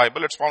passage in the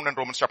Bible. It's found in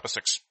Romans chapter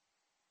 6.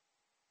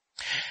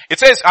 It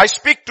says, I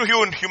speak to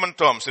you in human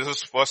terms. This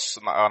is verse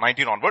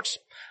 19 onwards.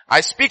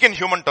 I speak in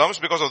human terms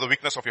because of the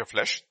weakness of your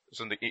flesh. This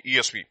is in the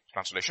ESV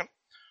translation.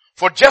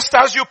 For just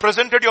as you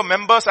presented your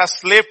members as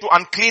slave to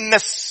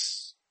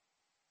uncleanness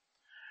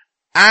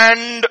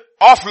and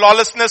of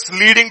lawlessness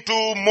leading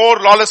to more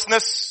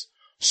lawlessness,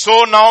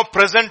 So now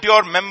present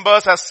your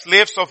members as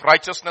slaves of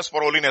righteousness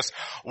for holiness.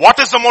 What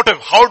is the motive?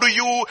 How do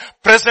you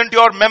present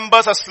your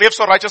members as slaves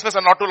of righteousness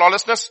and not to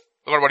lawlessness?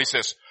 Look at what he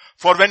says.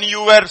 For when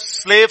you were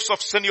slaves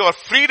of sin, you were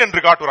freed in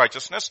regard to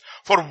righteousness.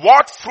 For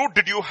what fruit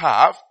did you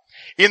have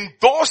in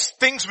those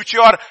things which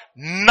you are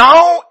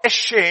now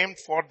ashamed?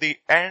 For the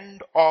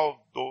end of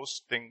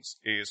those things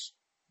is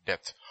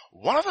death.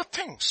 One of the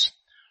things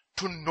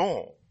to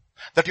know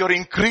that you're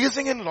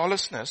increasing in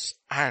lawlessness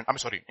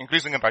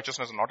increasing in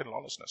righteousness and not in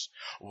lawlessness.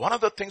 One of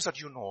the things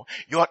that you know,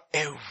 you are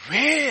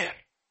aware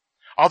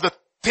of the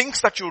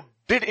things that you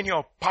did in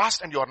your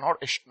past and you are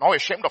now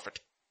ashamed of it.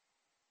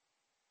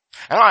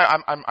 And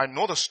I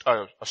know a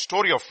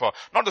story of,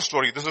 not the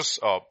story, this is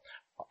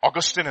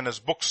Augustine in his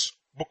book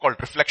called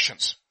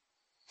Reflections.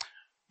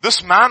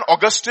 This man,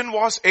 Augustine,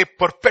 was a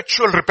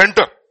perpetual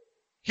repenter.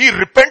 He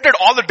repented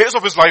all the days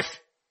of his life.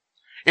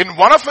 In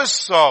one of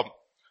his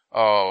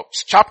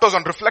chapters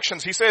on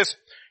Reflections, he says,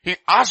 he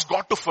asked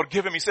God to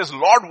forgive him. He says,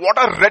 Lord, what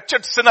a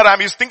wretched sinner I am.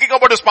 He's thinking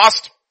about his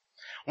past.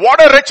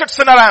 What a wretched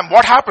sinner I am.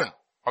 What happened,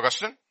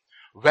 Augustine?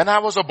 When I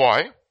was a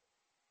boy,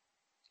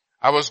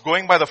 I was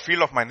going by the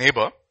field of my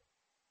neighbor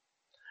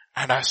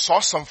and I saw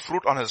some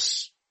fruit on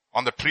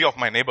the tree of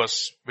my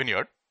neighbor's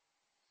vineyard.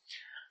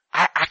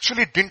 I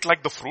actually didn't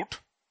like the fruit.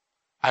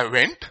 I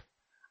went,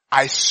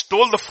 I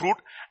stole the fruit,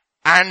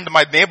 and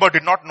my neighbor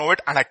did not know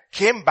it, and I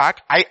came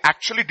back. I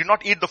actually did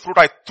not eat the fruit.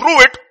 I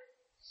threw it.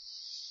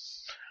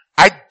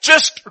 I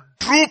just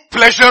drew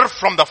pleasure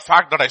from the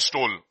fact that I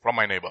stole from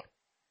my neighbor.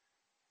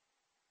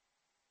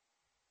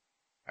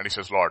 And he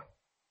says, Lord,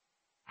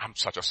 I'm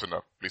such a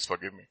sinner. Please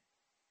forgive me.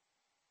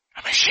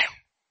 I'm ashamed.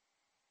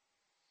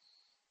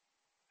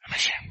 I'm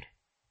ashamed.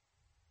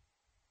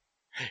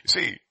 You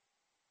see,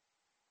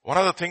 one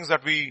of the things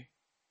that the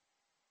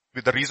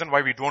reason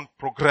why we don't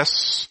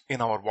progress in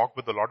our walk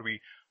with the Lord,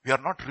 we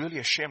are not really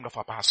ashamed of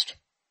our past.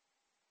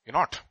 We're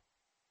not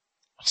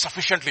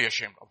sufficiently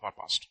ashamed of our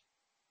past.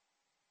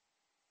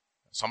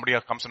 Somebody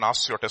comes and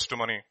asks your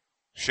testimony,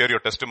 share your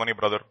testimony,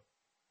 brother.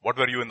 What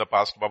were you in the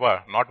past?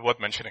 Baba, not worth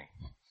mentioning.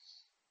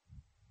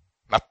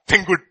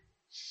 Nothing good.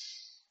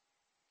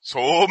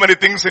 So many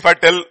things if I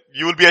tell,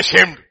 you will be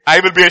ashamed. I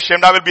will be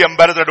ashamed. I will be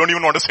embarrassed. I don't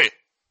even want to say.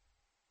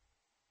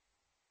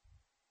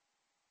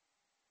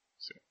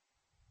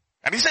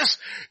 And he says,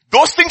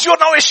 those things you are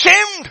now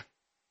ashamed.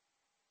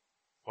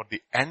 For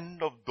the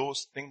end of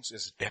those things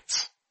is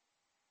death.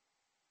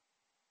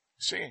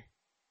 See,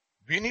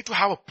 we need to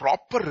have a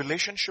proper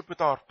relationship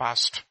with our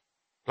past,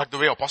 like the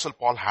way Apostle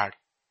Paul had.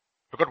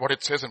 Look at what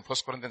it says in 1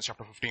 Corinthians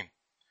chapter 15.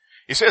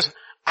 He says,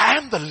 I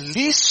am the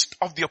least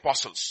of the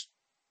apostles.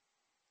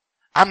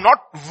 I'm not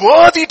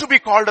worthy to be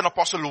called an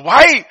apostle.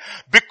 Why?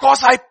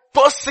 Because I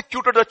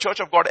persecuted the church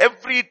of God.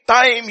 Every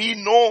time he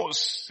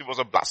knows he was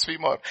a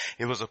blasphemer,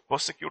 he was a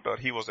persecutor,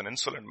 he was an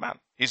insolent man.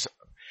 He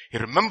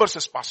remembers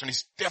his past and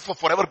he's therefore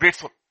forever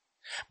grateful.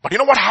 But you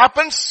know what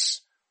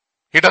happens?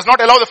 He does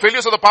not allow the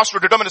failures of the past to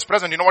determine his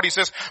present. You know what he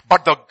says?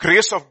 But the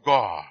grace of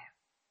God.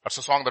 That's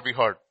the song that we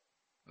heard.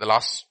 The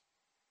last.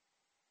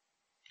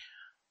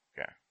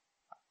 Okay.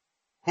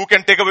 Who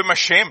can take away my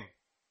shame?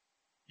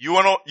 You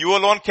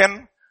alone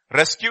can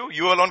rescue.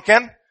 You alone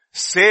can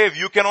save.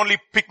 You can only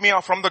pick me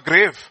up from the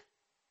grave.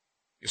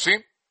 You see?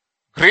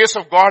 Grace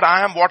of God,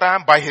 I am what I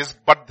am but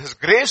his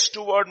grace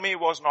toward me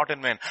was not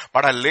in vain.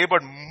 But I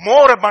labored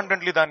more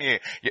abundantly than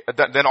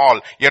all,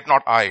 yet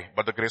not I,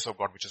 but the grace of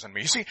God which is in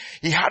me. You see,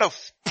 he had a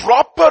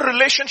proper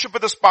relationship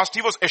with his past.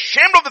 He was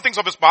ashamed of the things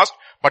of his past,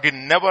 but he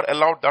never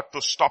allowed that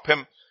to stop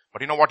him.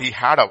 But you know what? He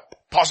had a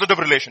positive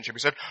relationship. He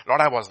said, Lord,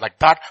 I was like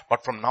that,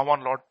 but from now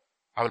on, Lord,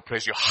 I will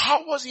praise you.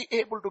 How was he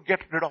able to get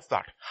rid of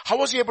that? How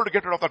was he able to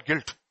get rid of that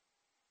guilt?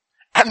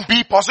 And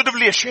be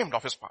positively ashamed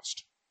of his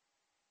past?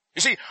 You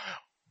see,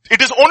 it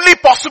is only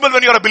possible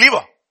when you are a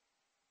believer.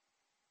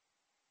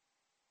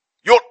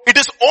 It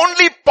is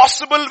only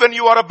possible when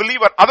you are a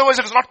believer. Otherwise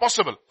it is not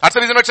possible. That's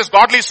the reason it says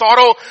godly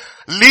sorrow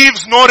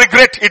leaves no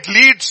regret. It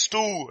leads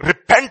to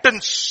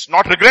repentance,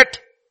 not regret.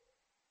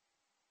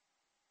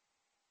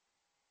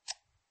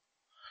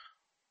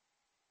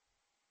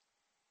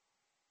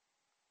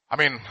 I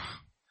mean,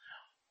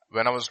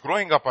 when I was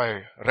growing up,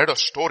 I read a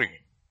story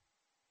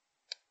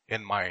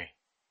in my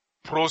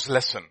prose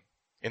lesson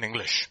in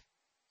English.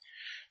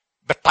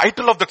 The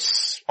title of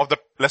the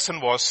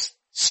lesson was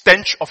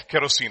Stench of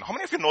Kerosene. How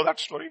many of you know that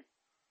story?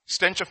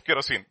 Stench of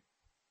Kerosene.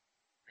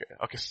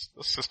 Okay,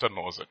 the sister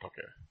knows it.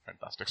 Okay,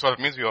 fantastic. So that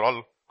means we are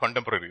all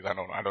contemporaries. I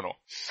don't know.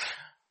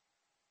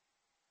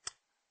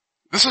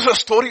 This is a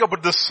story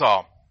about this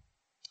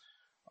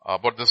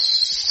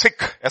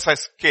Sikh,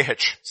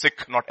 S-I-K-H,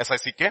 Sikh, not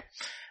S-I-C-K,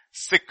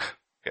 Sikh,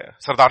 okay,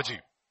 Sardarji.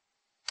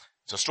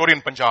 It's a story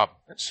in Punjab.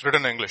 It's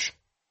written in English.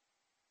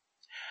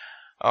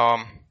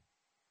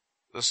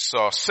 This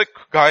Sikh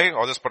guy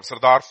or this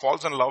Sardar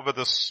falls in love with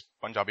this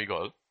Punjabi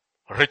girl,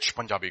 rich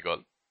Punjabi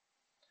girl.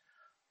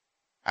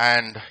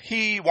 And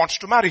he wants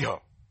to marry her.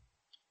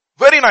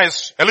 Very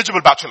nice,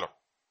 eligible bachelor.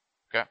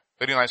 Okay,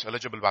 very nice,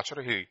 eligible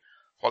bachelor. He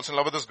falls in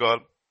love with this girl.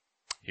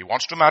 He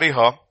wants to marry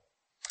her.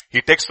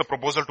 He takes the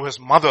proposal to his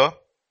mother.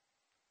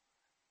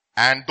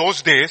 And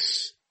those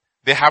days,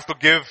 they have to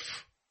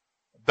give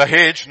the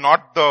age,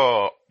 not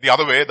the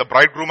other way. The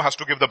bridegroom has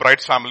to give the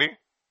bride's family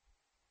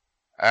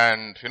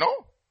and,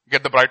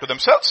 get the bride to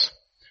themselves.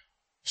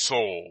 So,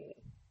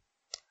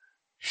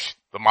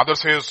 the mother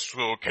says,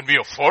 so can we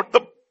afford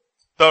the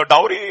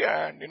dowry?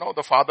 And,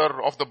 the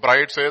father of the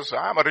bride says,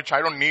 I'm a rich,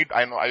 I don't need,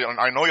 I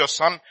know your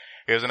son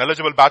is an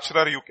eligible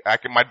bachelor.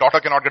 My daughter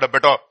cannot get a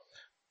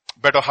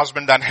better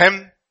husband than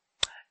him.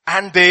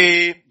 And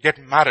they get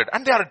married.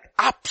 And they are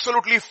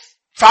absolutely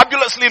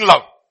fabulously in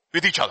love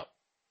with each other.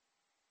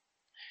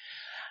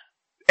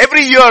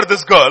 Every year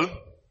this girl,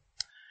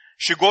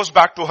 she goes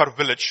back to her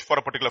village for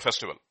a particular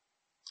festival.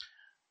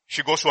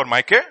 She goes to her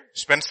maike,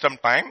 spends some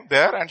time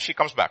there, and she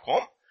comes back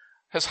home.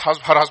 Her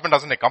husband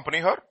doesn't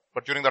accompany her,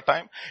 but during that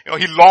time,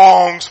 he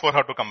longs for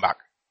her to come back.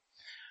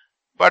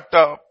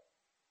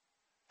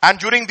 And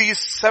during these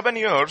 7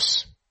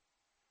 years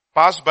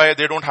pass by,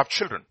 they don't have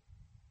children.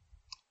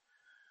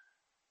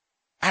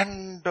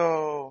 And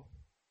the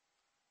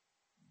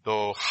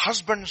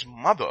husband's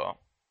mother,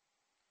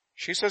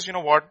 she says,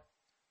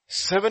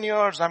 7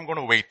 years I'm going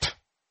to wait.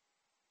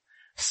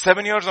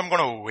 7 years I'm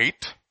going to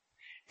wait.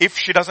 If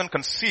she doesn't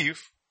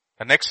conceive,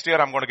 the next year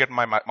I'm going to get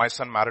my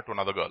son married to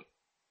another girl.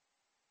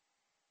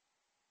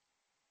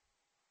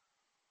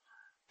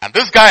 And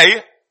this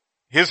guy,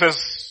 he's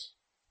his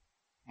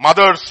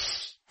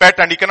mother's pet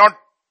and he cannot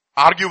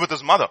argue with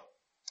his mother.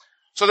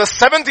 So the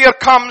 7th year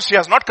comes, she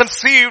has not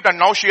conceived and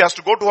now she has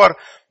to go to her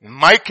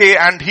maike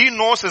and he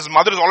knows his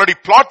mother is already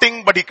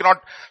plotting but he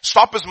cannot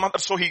stop his mother.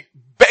 So he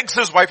begs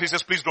his wife, he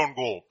says, please don't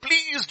go.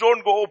 Please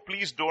don't go,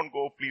 please don't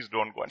go, please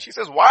don't go. And she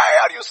says, why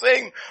are you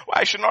saying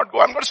I should not go?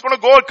 I'm just going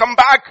to go and come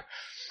back.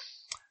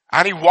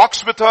 And he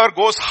walks with her,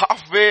 goes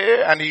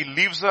halfway and he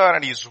leaves her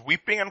and he's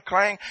weeping and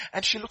crying.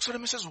 And she looks at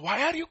him and says,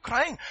 why are you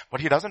crying?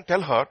 But he doesn't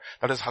tell her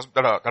that his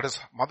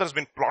mother has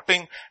been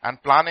plotting and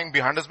planning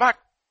behind his back.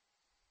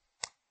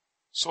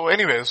 So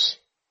anyways,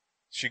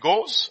 she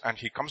goes and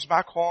he comes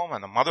back home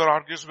and the mother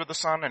argues with the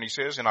son and he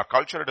says, in our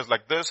culture it is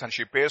like this, and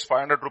she pays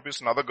 500 rupees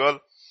to another girl,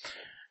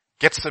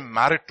 gets him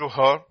married to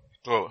her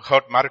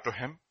married to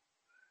him,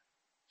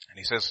 and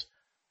he says,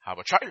 have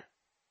a child.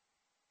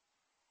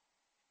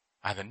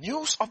 And the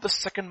news of the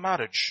second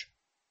marriage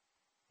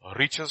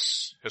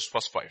reaches his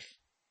first wife.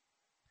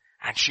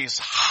 And she is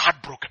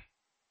heartbroken.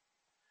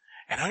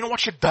 And you know what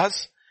she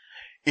does?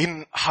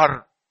 In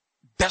her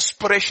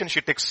desperation,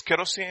 she takes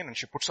kerosene and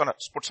she puts on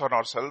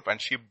herself and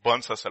she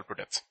burns herself to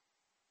death.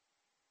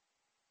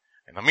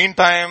 In the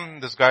meantime,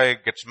 this guy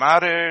gets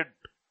married.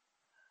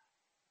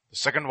 The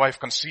second wife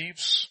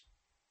conceives.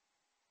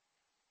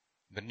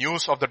 The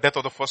news of the death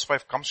of the first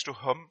wife comes to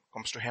him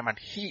and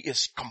he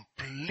is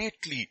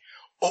completely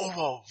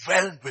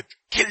overwhelmed with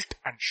guilt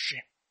and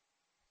shame.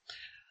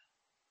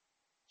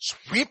 He's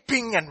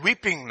weeping and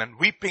weeping and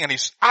weeping and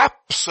he's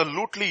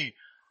absolutely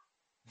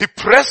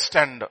depressed,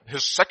 and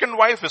his second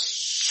wife is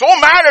so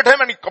mad at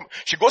him and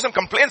she goes and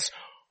complains,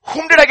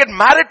 whom did I get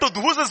married to?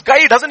 Who's this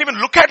guy? He doesn't even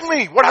look at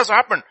me. What has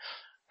happened?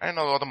 And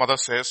the mother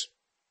says,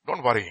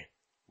 don't worry.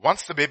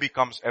 Once the baby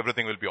comes,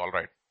 everything will be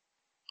alright.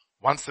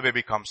 Once the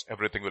baby comes,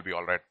 everything will be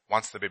alright.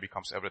 Once the baby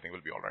comes, everything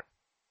will be alright.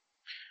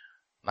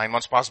 9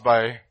 months pass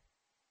by.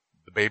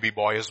 The baby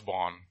boy is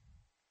born.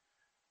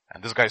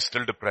 And this guy is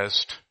still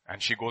depressed.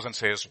 And she goes and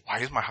says, why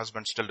is my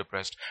husband still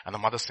depressed? And the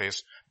mother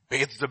says,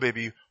 bathe the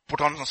baby, put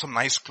on some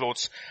nice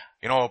clothes,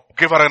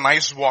 give her a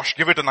nice wash,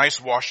 give it a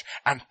nice wash,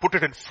 and put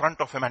it in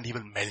front of him and he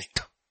will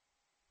melt.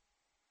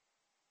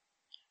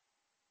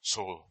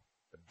 So,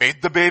 they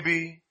bathe the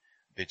baby,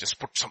 they just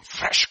put some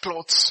fresh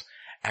clothes,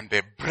 and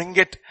they bring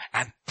it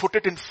and put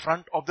it in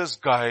front of this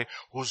guy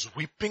who's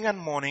weeping and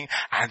mourning,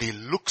 and he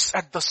looks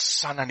at the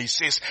son and he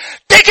says,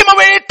 take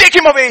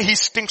him away, he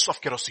stinks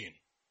of kerosene.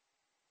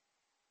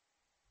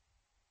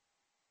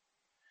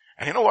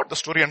 And you know what? The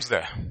story ends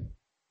there.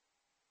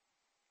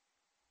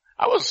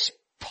 I was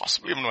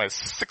possibly in my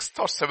 6th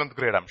or 7th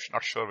grade. I'm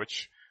not sure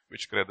which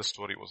grade the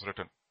story was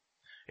written.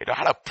 It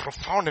had a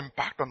profound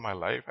impact on my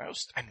life.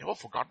 I never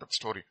forgot that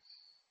story.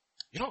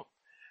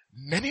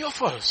 Many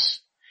of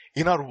us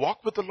in our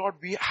walk with the Lord,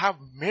 we have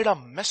made a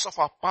mess of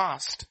our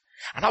past,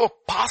 and our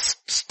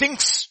past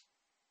stinks.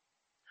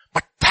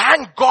 But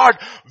thank God,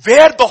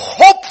 where the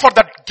hope for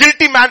that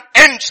guilty man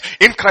ends,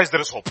 in Christ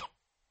there is hope.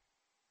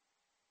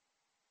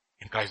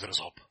 In Christ there is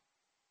hope.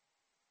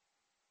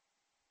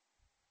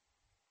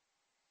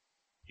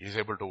 He is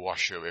able to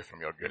wash you away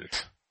from your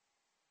guilt.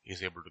 He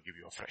is able to give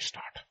you a fresh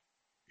start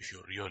if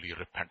you really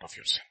repent of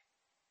your sin.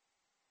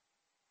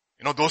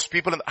 Those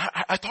people,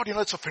 I thought,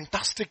 it's a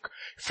fantastic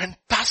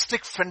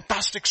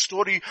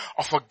story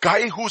of a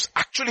guy who's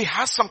actually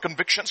has some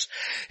convictions.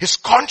 His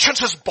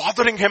conscience is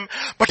bothering him,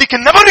 but he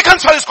can never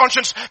reconcile his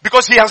conscience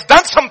because he has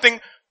done something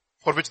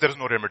for which there is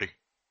no remedy.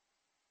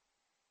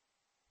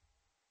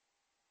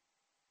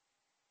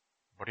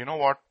 But you know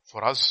what?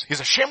 For us,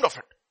 he's ashamed of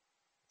it.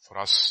 For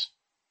us,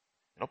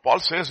 Paul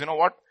says, you know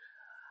what?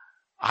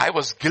 I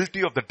was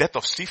guilty of the death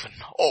of Stephen.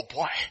 Oh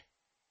boy.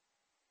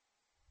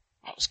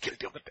 I was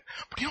guilty of the death.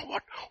 But you know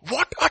what?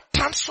 What a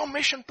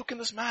transformation took in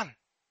this man.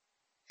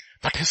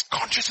 that his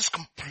conscience is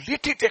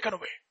completely taken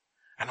away.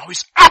 And now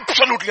he's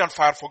absolutely on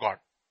fire for God.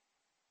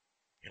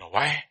 You know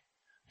why?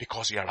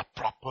 Because he had a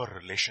proper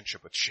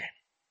relationship with shame.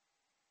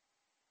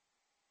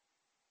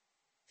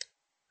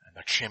 And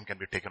that shame can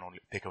be taken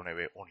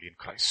away only in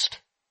Christ.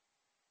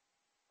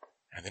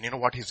 And then you know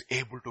what? He's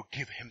able to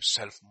give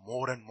himself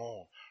more and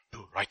more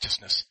to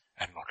righteousness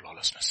and not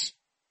lawlessness.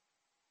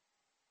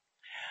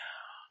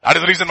 That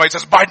is the reason why it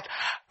says, but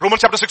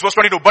Romans chapter 6 verse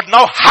 22, but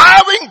now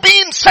having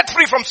been set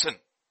free from sin,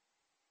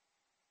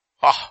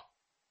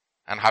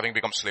 and having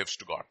become slaves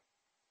to God,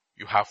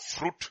 you have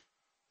fruit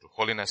to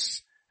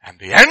holiness and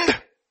the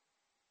end,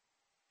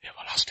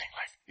 everlasting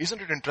life.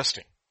 Isn't it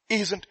interesting?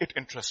 Isn't it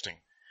interesting?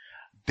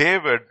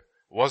 David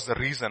was the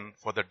reason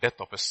for the death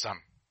of his son.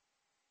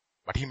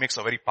 But he makes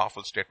a very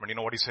powerful statement. You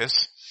know what he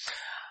says?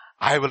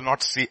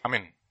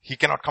 He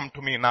cannot come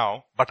to me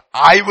now, but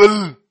I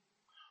will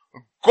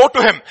go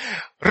to him.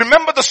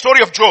 Remember the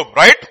story of Job,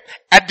 right?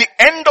 At the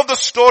end of the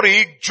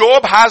story,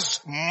 Job has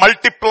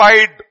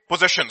multiplied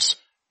possessions.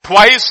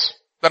 Twice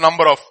the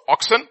number of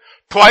oxen,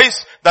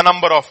 twice the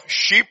number of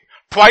sheep,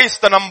 twice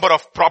the number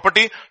of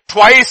property,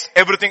 twice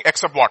everything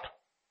except what?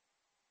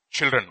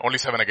 Children, only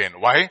 7 again.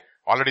 Why?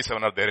 Already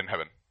 7 are there in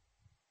heaven.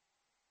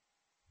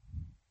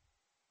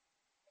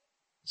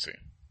 See,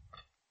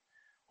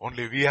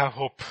 only we have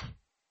hope,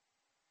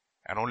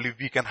 and only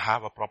we can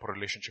have a proper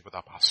relationship with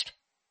our past.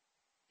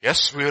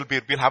 Yes, we'll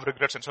have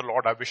regrets and say,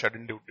 Lord, I wish I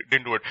didn't do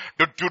it.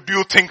 Do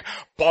you think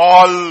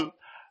Paul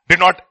did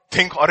not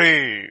think,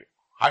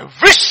 I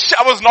wish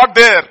I was not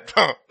there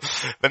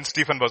when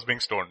Stephen was being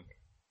stoned?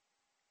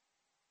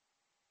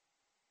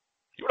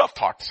 You would have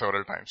thought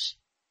several times,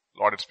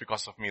 Lord, it's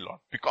because of me, Lord.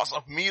 Because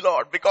of me,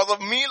 Lord. Because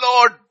of me,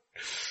 Lord.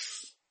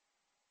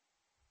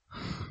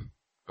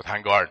 But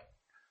thank God,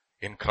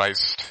 in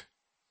Christ,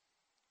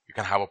 you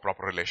can have a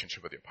proper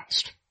relationship with your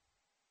past.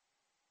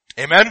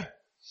 Amen?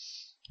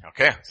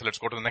 Okay, so let's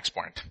go to the next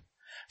point.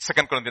 2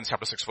 Corinthians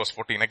chapter 6 verse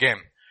 14 again.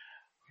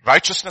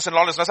 Righteousness and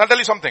lawlessness. I'll tell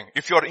you something.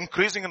 If you're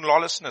increasing in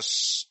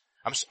lawlessness,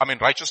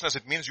 righteousness,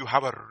 it means you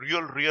have a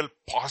real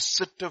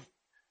positive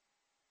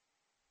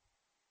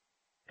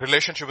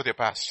relationship with your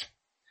past.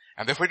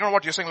 And therefore, you know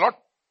what you're saying, Lord?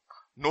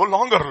 No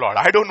longer, Lord.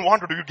 I don't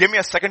want to do. You give me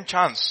a second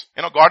chance.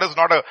 You know, God is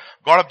not a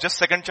God of just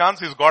second chance.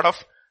 He's God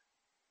of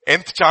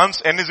nth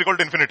chance. N is equal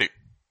to infinity.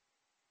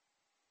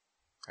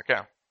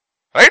 Okay.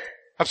 Right?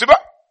 Hafsiba?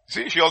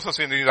 See, she also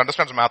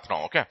understands math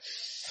now. Okay.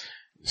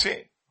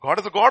 See, God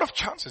is a God of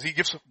chances. He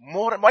gives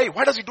more. And why?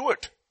 Why does he do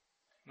it?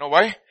 You know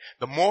why?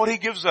 The more he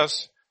gives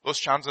us those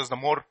chances, the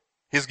more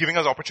he's giving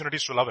us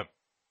opportunities to love him.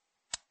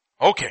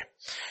 Okay.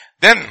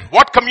 Then,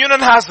 what communion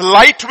has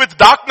light with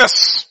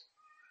darkness?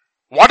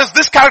 What is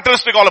this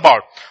characteristic all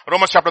about?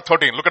 Romans chapter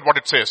 13. Look at what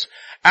it says.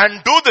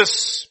 And do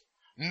this,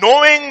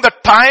 knowing the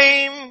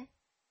time,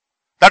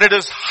 that it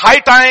is high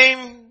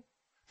time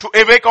to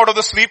awake out of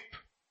the sleep.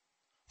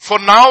 For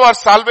now our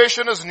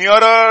salvation is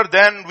nearer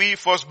than we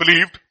first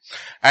believed.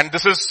 And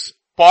this is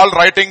Paul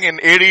writing in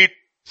AD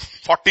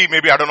 40,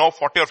 maybe,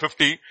 40 or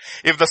 50.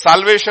 If the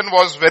salvation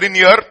was very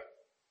near,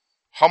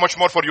 how much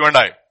more for you and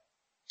I?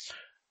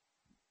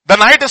 The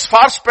night is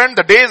far spent,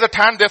 the day is at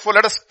hand, therefore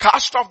let us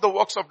cast off the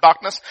works of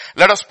darkness,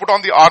 let us put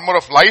on the armor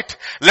of light,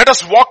 let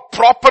us walk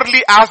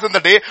properly as in the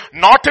day,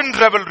 not in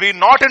revelry,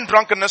 not in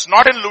drunkenness,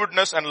 not in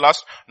lewdness and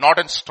lust, not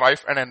in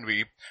strife and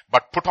envy,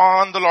 but put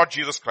on the Lord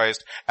Jesus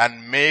Christ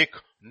and make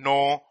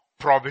no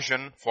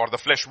provision for the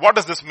flesh. What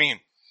does this mean?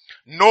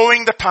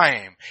 Knowing the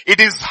time.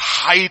 It is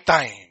high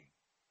time.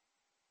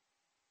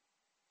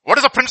 What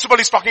is the principle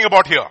he's talking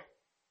about here?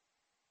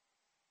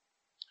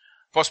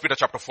 1 Peter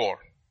chapter 4.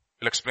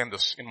 We'll explain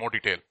this in more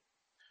detail.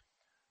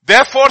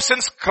 Therefore,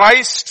 since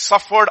Christ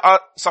suffered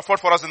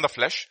for us in the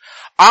flesh,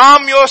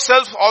 arm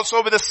yourselves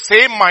also with the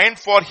same mind,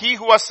 for he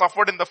who has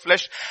suffered in the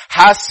flesh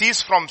has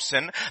ceased from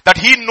sin, that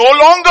he no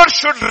longer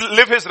should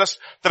live the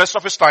rest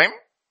of his time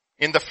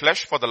in the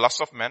flesh for the lust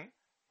of men,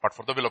 but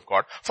for the will of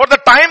God. For the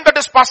time that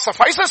is past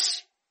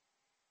suffices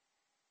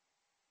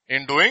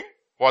in doing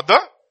what the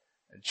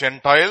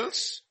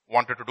Gentiles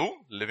wanted to do,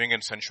 living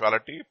in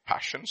sensuality,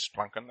 passions,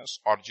 drunkenness,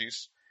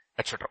 orgies,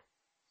 etc.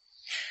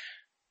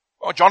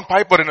 John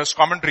Piper in his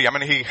commentary,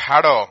 he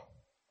had a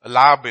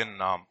lab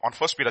on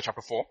 1 Peter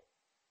chapter 4.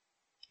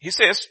 He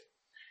says,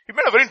 he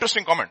made a very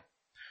interesting comment.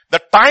 The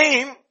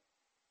time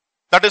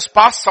that is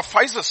past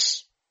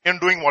suffices in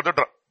doing what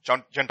the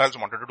Gentiles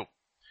wanted to do.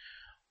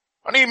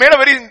 And he made a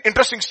very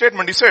interesting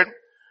statement. He said,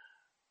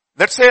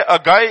 let's say a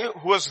guy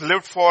who has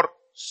lived for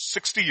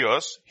 60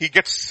 years, he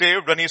gets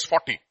saved when he's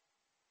 40.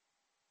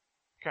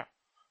 Okay.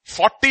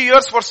 40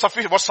 years was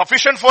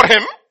sufficient for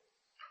him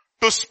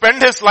to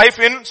spend his life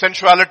in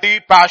sensuality,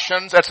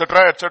 passions,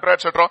 etc., etc.,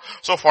 etc.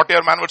 So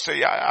 40-year man would say,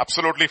 yeah,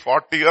 absolutely,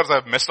 40 years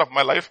I've messed up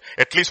my life.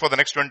 At least for the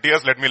next 20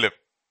 years, let me live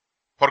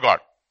for God.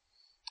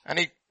 And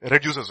he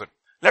reduces it.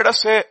 Let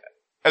us say,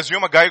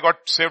 assume a guy got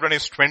saved when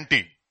he's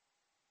 20.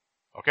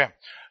 Okay.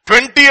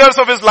 20 years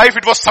of his life,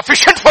 it was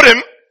sufficient for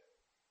him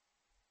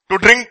to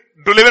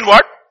live in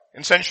what?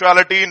 In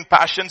sensuality, in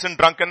passions, in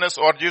drunkenness,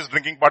 orgies,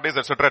 drinking parties,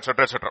 etc.,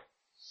 etc., etc.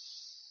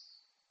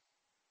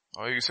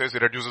 He says he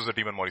reduces it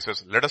even more. He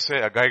says, let us say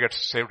a guy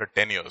gets saved at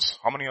 10 years.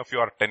 How many of you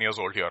are 10 years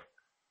old here?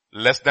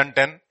 Less than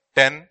 10?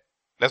 10?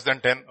 Less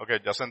than 10? Okay,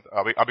 Jacinth,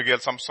 Abigail,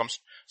 some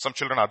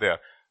children are there.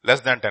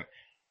 Less than 10.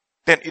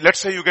 10. Let's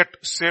say you get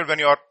saved when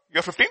you're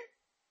 15?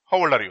 How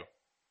old are you?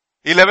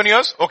 11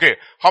 years? Okay.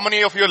 How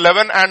many of you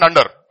 11 and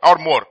under or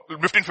more?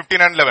 15,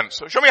 15 and 11.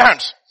 So show me your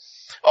hands.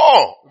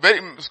 Oh,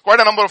 quite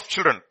a number of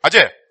children.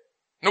 Ajay,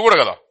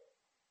 Nuguragala.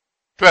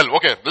 12.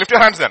 Okay. Lift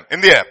your hands then.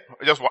 In the air.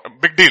 Just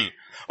big deal.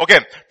 Okay.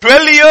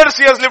 12 years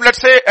he has lived. Let's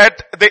say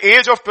at the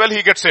age of 12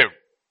 he gets saved.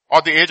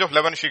 Or the age of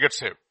 11 she gets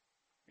saved.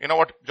 You know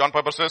what John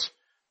Piper says?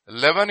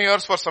 11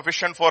 years were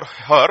sufficient for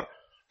her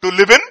to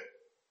live in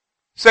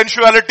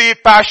sensuality,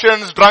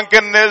 passions,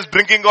 drunkenness,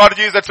 drinking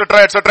orgies,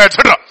 etc., etc.,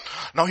 etc.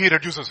 Now he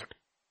reduces it.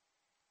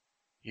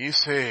 He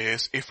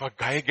says, if a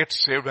guy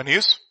gets saved when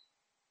he's,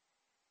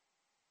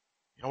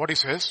 you know what he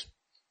says?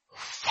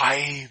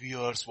 5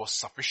 years was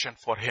sufficient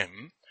for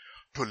him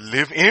to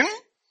live in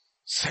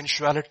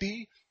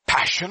sensuality,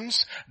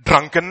 passions,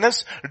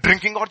 drunkenness,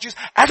 drinking orgies.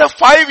 And a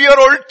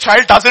 5-year-old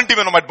child doesn't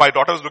even know. My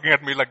daughter is looking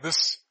at me like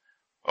this.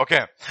 Okay.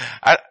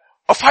 A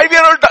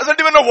 5-year-old doesn't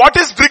even know what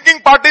is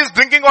drinking parties,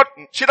 drinking or,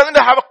 she doesn't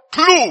have a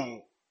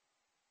clue.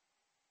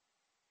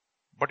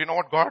 But you know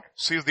what? God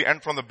sees the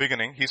end from the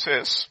beginning. He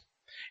says,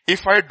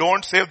 if I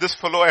don't save this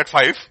fellow at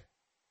 5,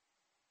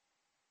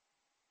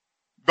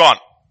 gone.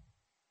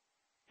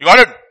 You got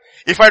it?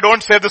 If I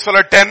don't save this fellow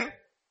at 10,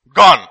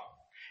 gone.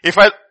 You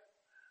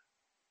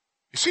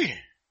see,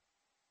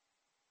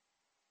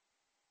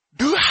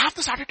 do you have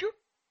this attitude?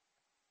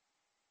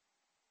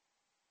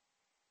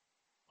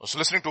 I was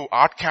listening to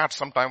Art Cat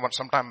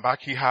sometime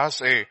back. He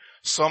has a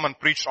sermon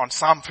preached on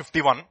Psalm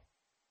 51.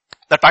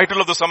 The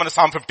title of the sermon is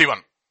Psalm 51.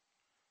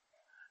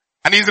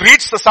 And he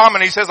reads the Psalm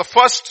and he says the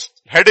first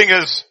heading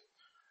is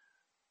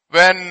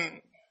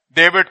when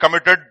David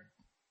committed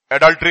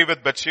adultery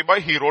with Bathsheba,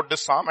 he wrote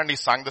this Psalm and he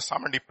sang this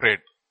Psalm and he prayed.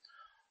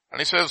 And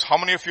he says, how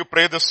many of you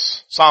pray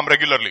this Psalm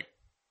regularly?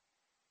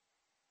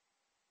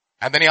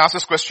 And then he asks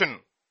this question,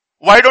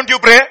 why don't you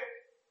pray?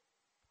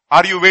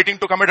 Are you waiting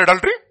to commit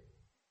adultery?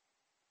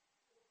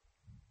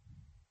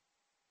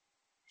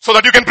 So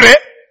that you can pray?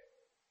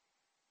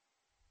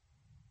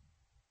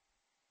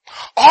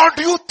 Or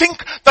do you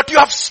think that you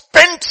have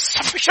spent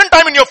sufficient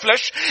time in your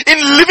flesh in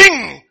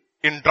living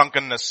in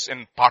drunkenness,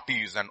 in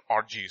parties and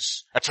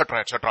orgies,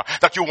 etc., etc.,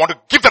 that you want to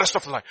give the rest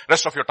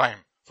of your time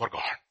for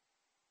God?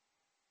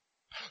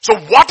 So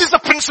what is the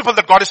principle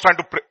that God is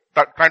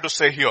trying to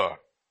say here?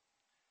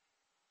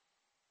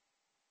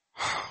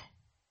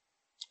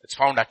 It's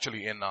found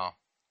actually in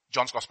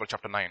John's Gospel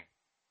chapter 9,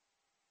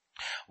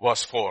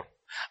 verse 4.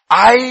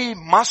 I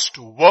must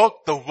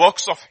work the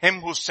works of him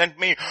who sent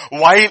me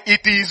while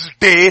it is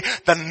day.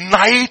 The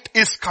night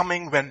is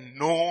coming when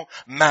no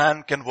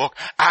man can work.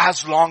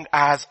 As long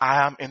as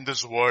I am in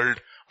this world,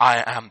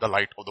 I am the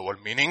light of the world.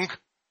 Meaning,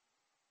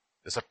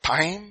 there's a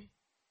time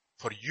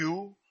for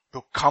you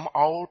to come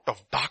out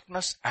of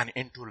darkness and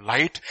into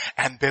light,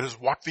 and there is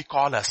what we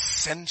call a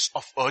sense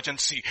of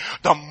urgency.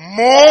 The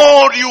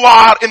more you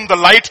are in the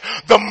light,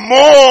 the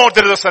more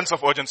there is a sense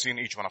of urgency in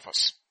each one of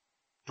us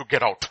to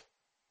get out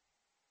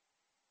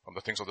from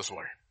the things of this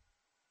world.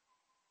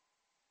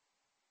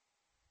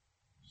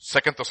 2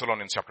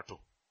 Thessalonians chapter 2.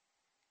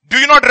 Do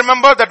you not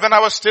remember that when I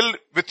was still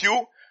with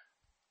you,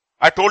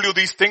 I told you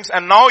these things,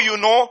 and now you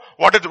know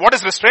what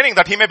is restraining,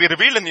 that he may be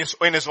revealed in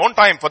his own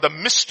time. For the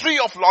mystery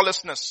of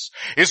lawlessness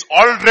is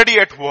already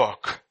at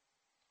work.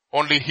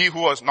 Only he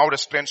who is now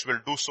restrained will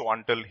do so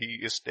until he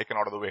is taken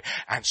out of the way.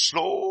 And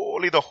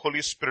slowly the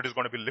Holy Spirit is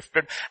going to be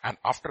lifted, and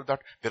after that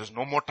there is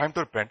no more time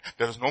to repent.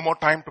 There is no more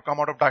time to come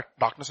out of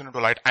darkness and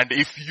into light. And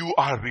if you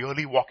are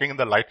really walking in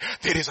the light,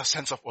 there is a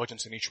sense of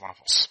urgency in each one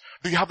of us.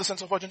 Do you have the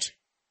sense of urgency?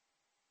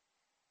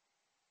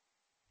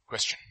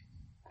 Question.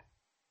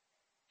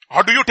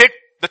 Or do you take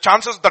the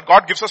chances that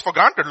God gives us for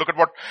granted? Look at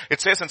what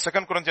it says in 2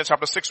 Corinthians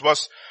chapter 6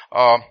 verse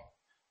 1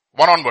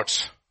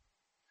 onwards.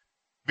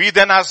 We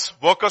then as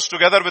workers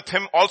together with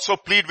him also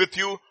plead with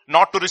you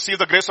not to receive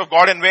the grace of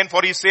God in vain,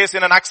 for he says,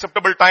 in an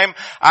acceptable time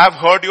I have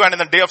heard you, and in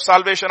the day of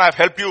salvation I have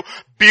helped you.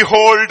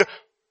 Behold,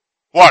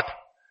 what?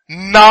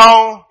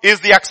 Now is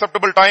the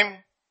acceptable time.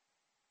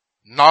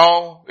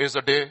 Now is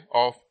the day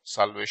of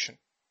salvation.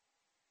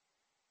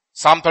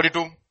 Psalm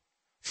 32.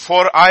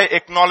 For I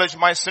acknowledge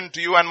my sin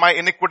to you, and my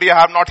iniquity I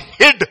have not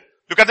hid.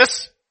 Look at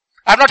this.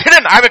 I have not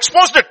hidden. I have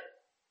exposed it.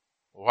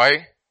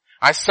 Why?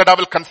 I said I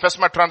will confess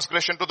my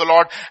transgression to the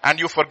Lord, and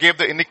you forgave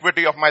the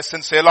iniquity of my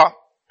sin. Selah.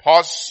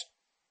 Pause.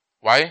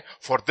 Why?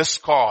 For this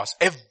cause,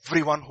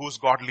 everyone who is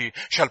godly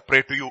shall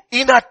pray to you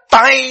in a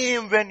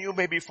time when you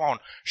may be found.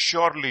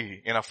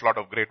 Surely in a flood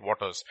of great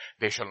waters,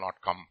 they shall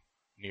not come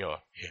near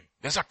him.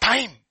 There's a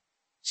time.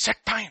 Set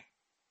time.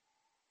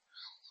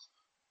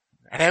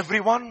 And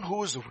everyone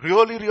who is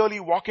really, really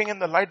walking in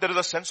the light, there is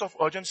a sense of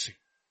urgency.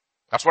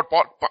 That's what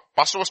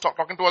Pastor was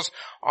talking to us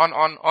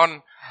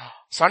on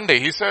Sunday.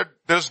 He said,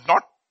 there's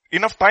not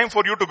enough time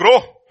for you to grow.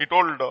 He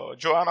told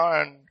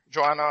Joanna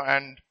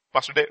and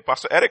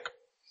Pastor Eric.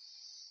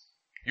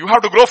 You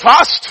have to grow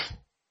fast.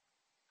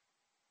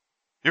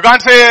 You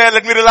can't say,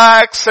 let me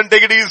relax and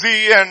take it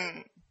easy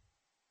and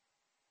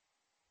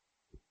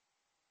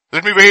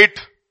let me wait.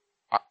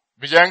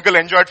 Vijay uncle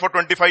enjoyed for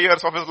 25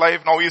 years of his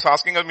life. Now he's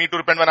asking me to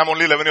repent when I'm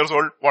only 11 years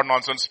old. What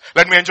nonsense.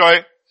 Let me enjoy.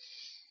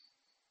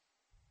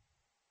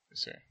 You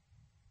see.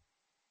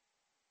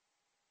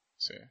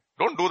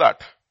 Don't do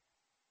that.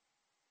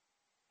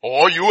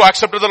 Oh, you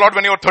accepted the Lord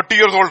when you were 30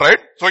 years old, right?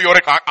 So you're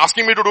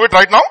asking me to do it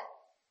right now?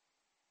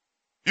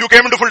 You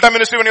came into full-time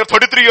ministry when you're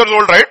 33 years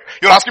old, right?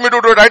 You're asking me to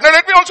do it right now?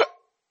 Let me also.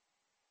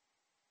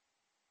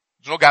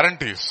 There's no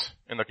guarantees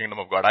in the kingdom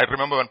of God. I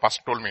remember when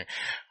pastor told me,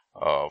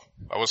 I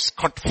was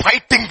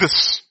fighting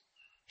this.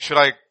 Should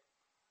I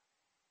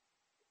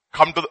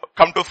come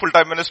to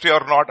full-time ministry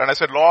or not? And I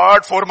said,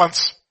 Lord, 4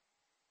 months.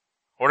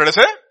 What did I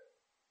say?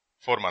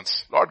 4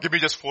 months. Lord, give me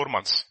just 4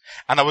 months.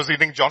 And I was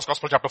reading John's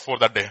Gospel chapter 4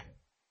 that day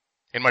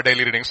in my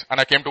daily readings.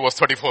 And I came to verse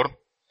 34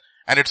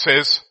 and it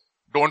says,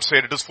 don't say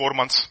it is 4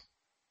 months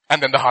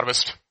and then the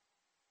harvest.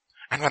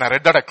 And when I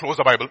read that, I closed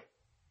the Bible.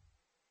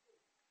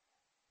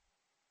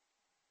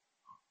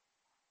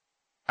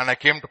 And I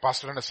came to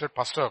pastor and I said,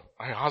 Pastor,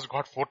 I asked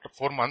God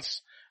 4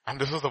 months and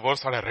this is the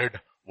verse that I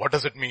read. What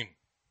does it mean?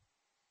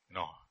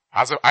 No.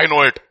 I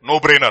know it.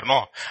 No brainer.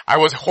 No. I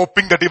was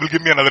hoping that he will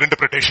give me another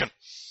interpretation.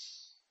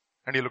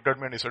 And he looked at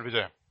me and he said,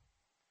 Vijay,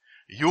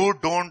 you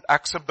don't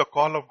accept the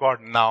call of God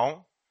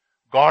now.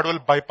 God will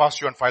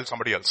bypass you and file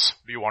somebody else.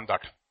 Do you want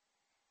that?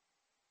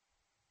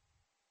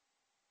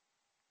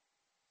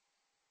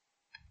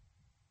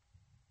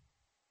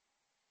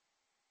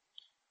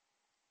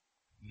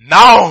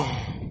 Now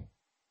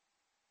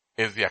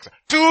is the accent.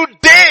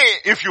 Today,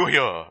 if you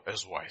hear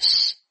his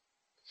voice.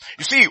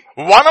 You see,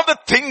 one of the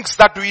things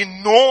that we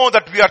know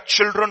that we are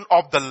children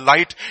of the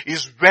light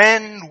is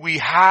when we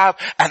have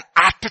an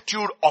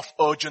attitude of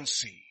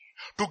urgency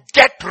to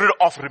get rid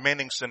of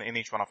remaining sin in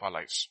each one of our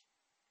lives.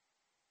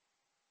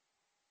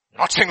 You're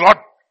not saying, Lord,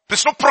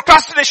 there's no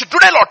procrastination.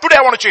 Today, Lord, today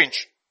I want to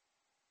change.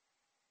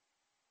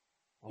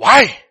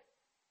 Why?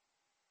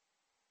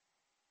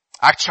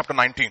 Acts chapter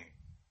 19.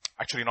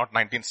 Actually not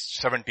 19,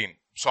 17.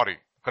 Sorry.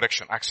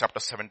 Correction, Acts chapter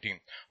 17,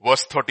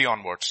 verse 30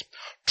 onwards.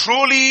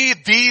 Truly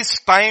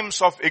these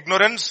times of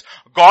ignorance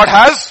God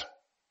has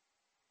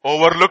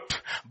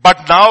overlooked,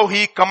 but now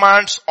he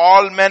commands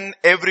all men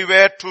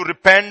everywhere to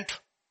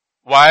repent.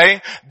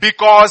 Why?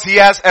 Because he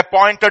has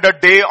appointed a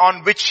day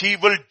on which he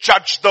will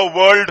judge the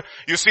world.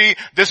 You see,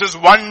 this is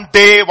one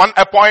day, one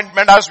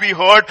appointment, as we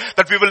heard,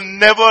 that we will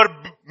never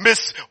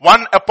miss.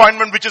 One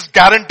appointment which is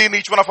guaranteed in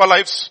each one of our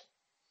lives.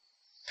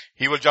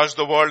 He will judge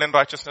the world in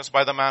righteousness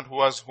by the man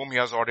whom he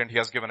has ordained. He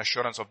has given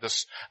assurance of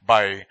this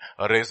by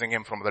raising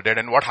him from the dead.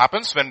 And what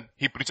happens when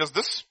he preaches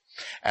this?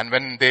 And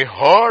when they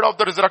heard of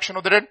the resurrection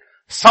of the dead,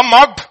 some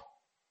mocked.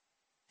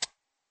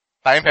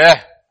 Time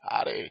hai.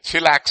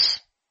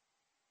 Chillax.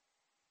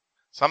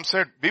 Some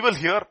said, we will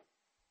hear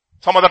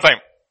some other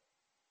time.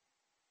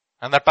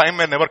 And that time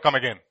may never come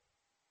again.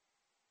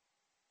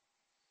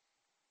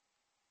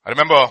 I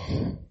remember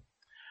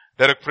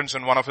Derek Prince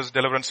in one of his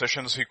deliverance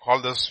sessions, he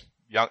called this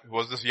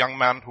young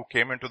man who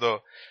came into the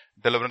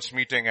deliverance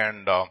meeting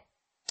and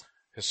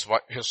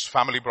his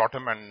family brought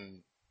him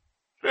and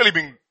really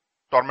being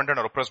tormented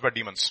and oppressed by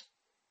demons.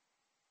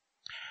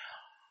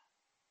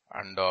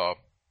 And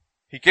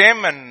he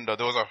came and there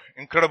was an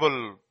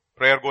incredible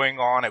prayer going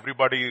on,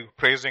 everybody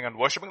praising and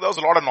worshiping. There was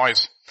a lot of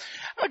noise.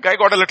 The guy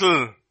got a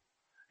little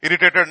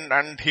irritated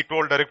and he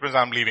told Derek Prince,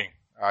 I'm leaving.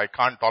 I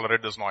can't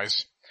tolerate this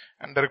noise.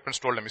 And Derek Prince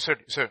told him, he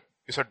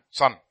said,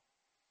 son,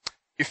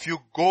 if you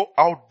go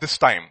out this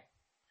time,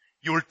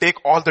 you will take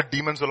all the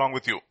demons along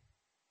with you.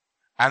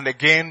 And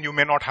again, you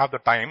may not have the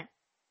time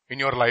in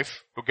your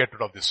life to get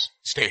rid of this.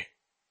 Stay.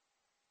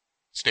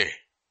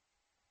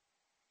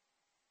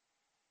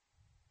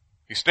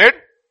 He stayed.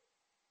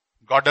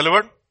 God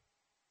delivered.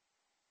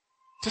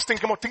 Just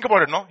think about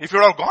it, no? If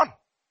you're all gone.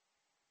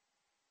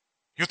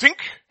 You think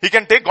he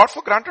can take God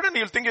for granted and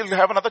he'll think he'll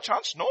have another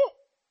chance? No.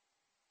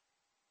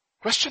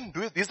 Question,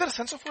 is there a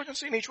sense of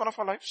urgency in each one of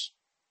our lives?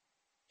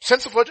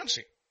 Sense of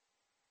urgency.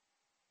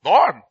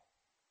 God.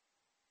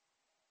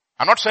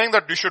 I'm not saying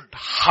that we should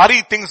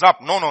hurry things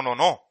up.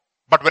 No.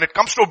 But when it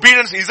comes to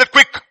obedience, is it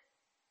quick?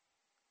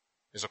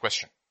 Is a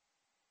question.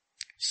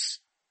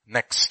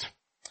 Next.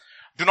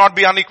 Do not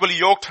be unequally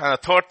yoked. And the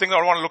third thing I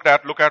want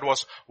to look at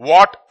was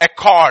what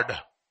accord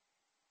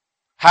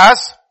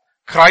has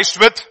Christ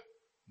with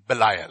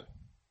Belial.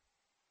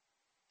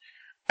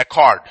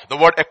 Accord. The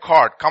word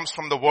accord comes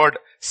from the word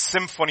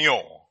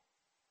symphonio,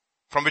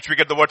 from which we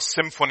get the word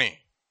symphony.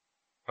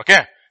 Okay?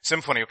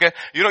 Symphony, okay?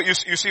 You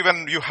see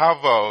when you have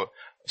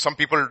some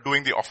people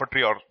doing the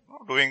offertory or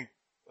doing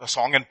a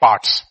song in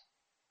parts.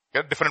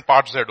 Okay? Different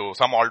parts they do.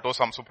 Some alto,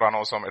 some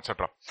soprano, some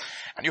etc.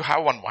 And you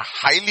have one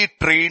highly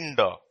trained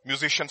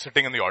musician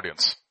sitting in the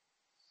audience.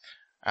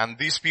 And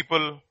these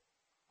people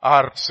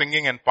are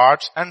singing in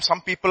parts and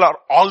some people are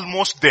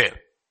almost there.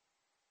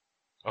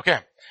 Okay?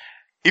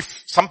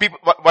 If some people,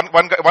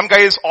 one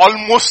guy is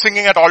almost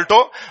singing at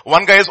alto,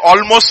 one guy is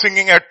almost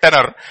singing at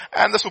tenor,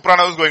 and the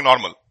soprano is going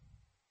normal.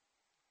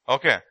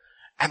 Okay?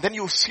 And then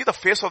you see the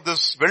face of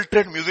this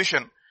well-trained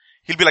musician.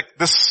 He'll be like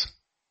this.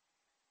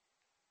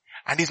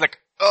 And he's like,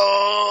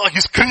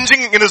 he's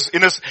cringing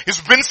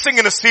he's wincing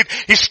in his seat.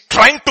 He's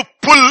trying to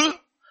pull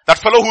that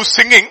fellow who's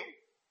singing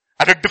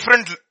at a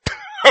different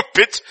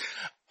pitch.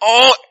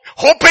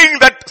 Hoping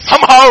that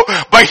somehow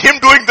by him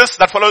doing this,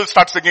 that fellow will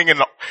start singing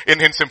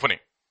in symphony.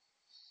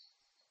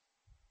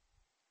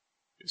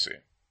 You see.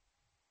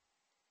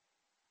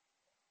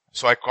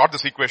 So I caught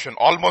this equation.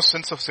 Almost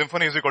sense of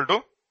symphony is equal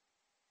to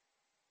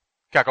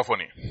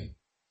cacophony.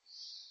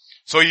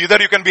 So either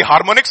you can be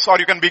harmonics or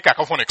you can be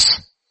cacophonics.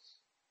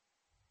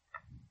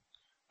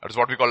 That is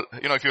what we call,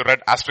 if you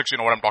read Asterix, you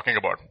know what I'm talking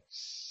about.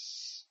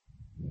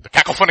 The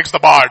cacophonics, the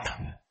bard.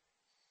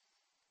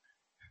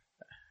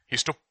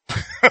 He's to,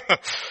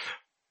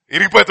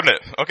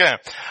 okay.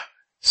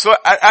 So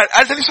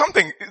I'll tell you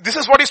something. This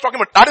is what he's talking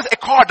about. That is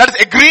accord. That is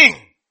agreeing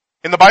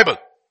in the Bible.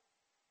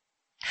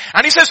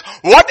 And he says,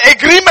 what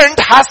agreement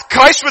has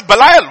Christ with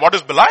Belial? What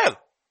is Belial?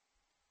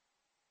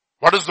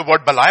 What does the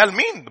word Belial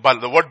mean?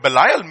 The word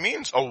Belial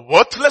means a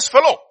worthless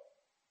fellow.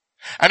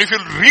 And if you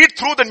read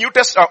through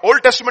the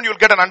Old Testament, you'll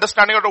get an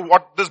understanding of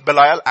what this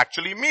Belial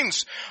actually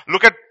means.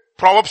 Look at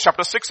Proverbs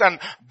chapter 6, and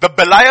the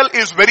Belial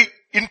is very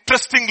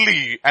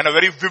interestingly and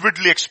very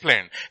vividly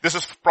explained. This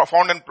is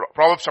found in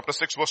Proverbs chapter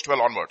 6 verse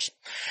 12 onwards.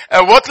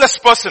 A worthless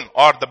person,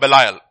 or the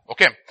Belial,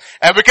 okay.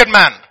 A wicked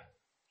man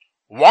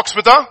walks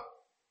with a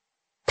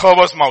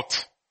perverse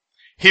mouth.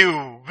 He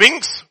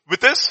winks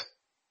with his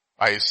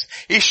eyes.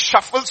 He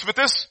shuffles with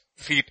his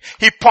feet.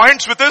 He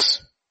points with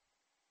his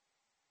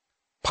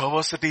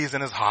perversity is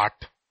in his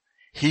heart.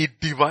 He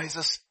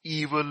devises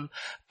evil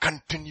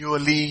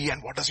continually.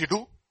 And what does he do?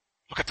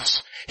 Look at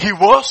this. He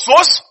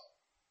sows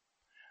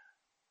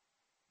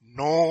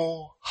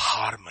no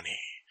harmony.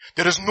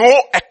 There is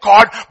no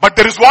accord, but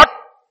there is what?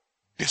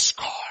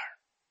 Discord.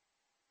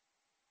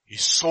 He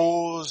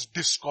sows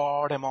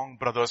discord among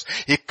brothers.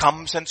 He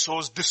comes and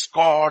sows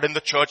discord in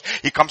the church.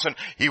 He comes and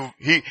he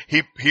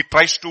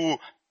tries to,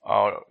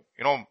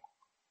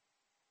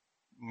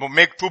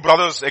 make two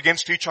brothers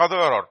against each other,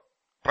 or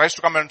tries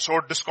to come and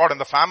sow discord in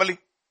the family.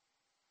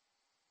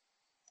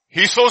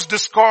 He sows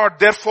discord,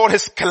 therefore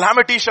his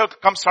calamity shall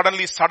come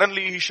suddenly.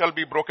 Suddenly he shall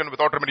be broken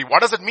without remedy.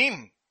 What does it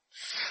mean?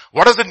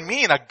 What does it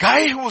mean? A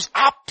guy who is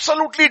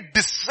absolutely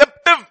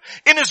deceptive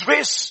in his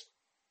ways.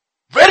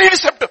 Very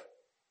deceptive.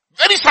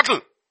 Very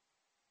subtle.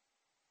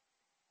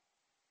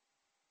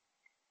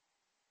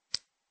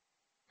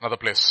 Another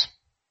place.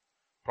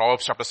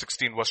 Proverbs chapter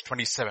 16 verse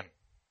 27.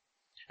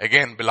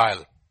 Again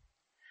Belial.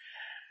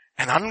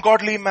 An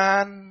ungodly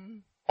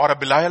man or a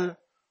Belial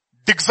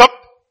digs up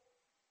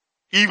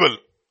evil,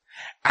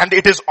 and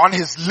it is on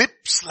his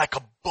lips like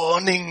a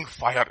burning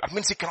fire. That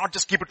means he cannot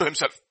just keep it to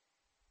himself.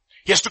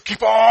 He has to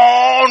keep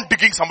on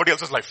digging somebody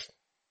else's life.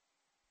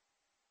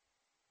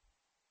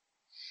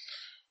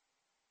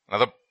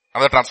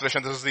 Another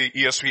translation, this is the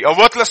ESV. A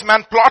worthless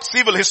man plots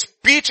evil. His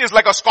speech is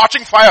like a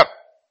scorching fire.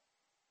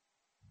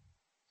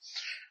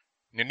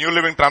 In the New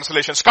Living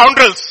Translation,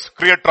 scoundrels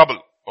create trouble.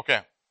 Okay.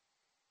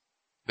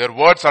 Their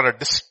words are a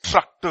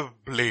destructive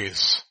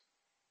blaze.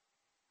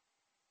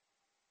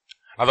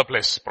 Another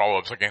place,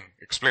 Proverbs again,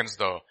 explains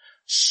the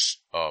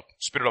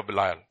spirit of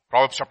Belial.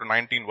 Proverbs chapter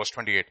 19 verse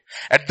 28.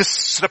 A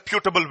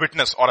disreputable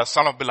witness, or a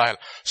son of Belial,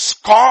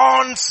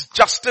 scorns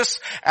justice,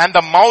 and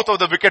the mouth of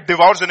the wicked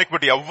devours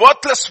iniquity. A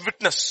worthless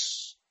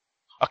witness,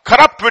 a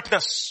corrupt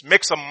witness,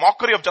 makes a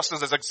mockery of justice.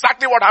 That's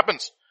exactly what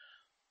happens.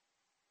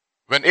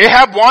 When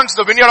Ahab wants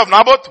the vineyard of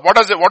Naboth, what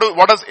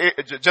does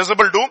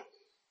Jezebel do?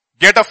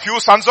 Get a few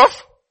sons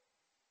of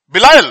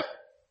Belial.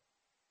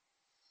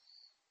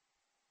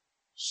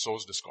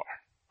 Sows discord.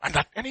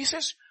 And he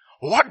says,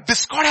 what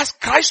discord has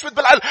Christ with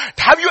Belial?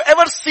 Have you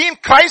ever seen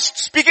Christ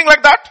speaking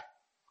like that?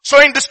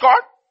 Sowing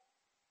discord?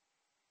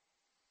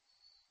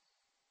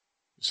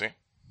 You see?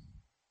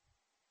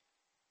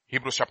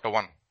 Hebrews chapter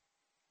 1.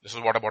 This is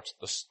what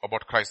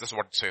about Christ. This is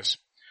what it says.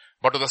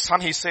 But to the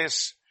Son he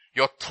says,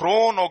 your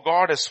throne, O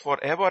God, is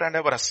forever and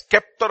ever. A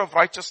scepter of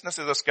righteousness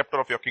is a scepter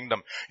of your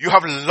kingdom. You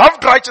have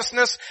loved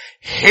righteousness,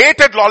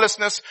 hated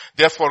lawlessness.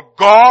 Therefore,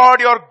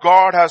 God, your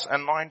God, has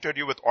anointed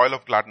you with oil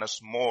of gladness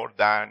more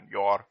than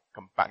your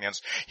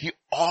companions. He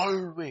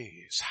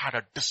always had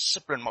a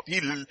disciplined mouth.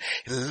 He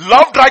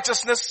loved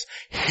righteousness,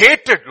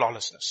 hated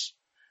lawlessness.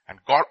 And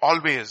God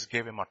always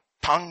gave him a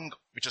tongue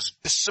which is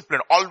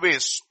disciplined,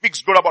 always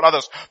speaks good about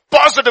others,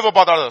 positive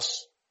about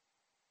others.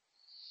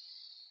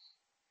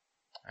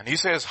 And he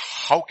says,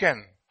 how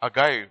can a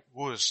guy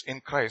who is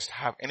in Christ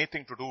have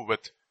anything to do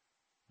with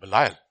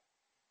Belial,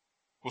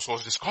 who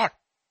sows discord?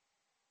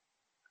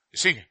 You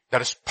see,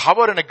 there is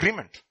power in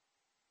agreement.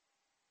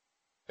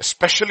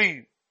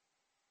 Especially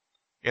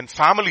in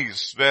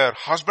families where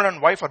husband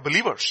and wife are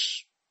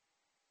believers.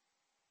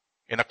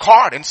 In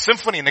accord, in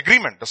symphony, in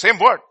agreement, the same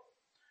word.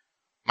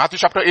 Matthew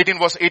chapter 18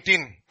 verse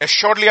 18.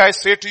 Assuredly I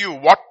say to you,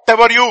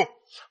 whatever you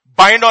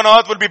bind on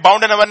earth will be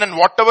bound in heaven, and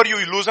whatever you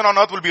loosen on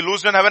earth will be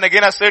loosed in heaven.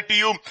 Again I say to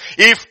you,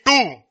 if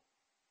two,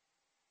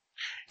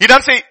 he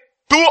doesn't say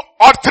 2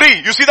 or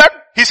 3. You see that?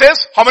 He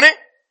says, how many?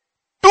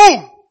 2.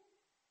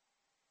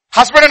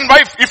 Husband and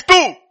wife, if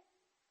two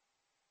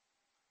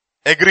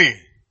agree,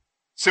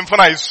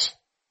 symphonize,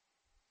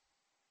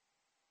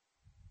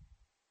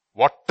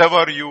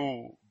 whatever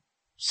you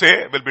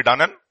say will be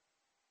done. And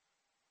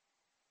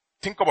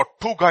think about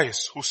two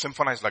guys who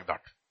symphonize like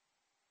that.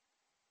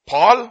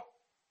 Paul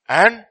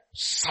and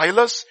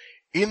Silas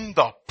in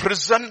the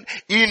prison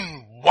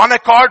in one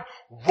accord,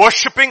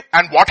 worshipping,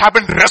 and what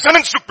happened?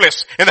 Resonance took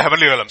place in the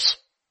heavenly realms.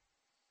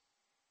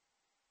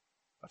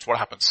 That's what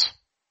happens.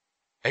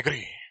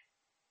 Agree.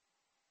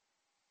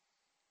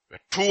 Where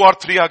 2 or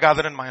 3 are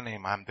gathered in my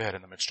name, I am there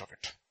in the midst of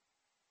it.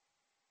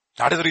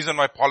 That is the reason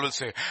why Paul will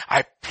say,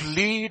 I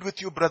plead with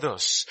you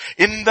brothers,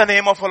 in the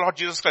name of our Lord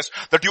Jesus Christ,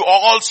 that you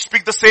all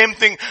speak the same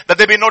thing, that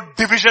there be no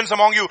divisions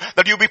among you,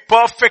 that you be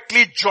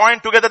perfectly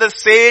joined together, the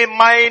same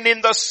mind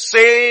in the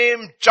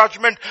same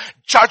judgment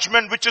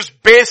which is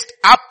based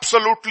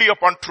absolutely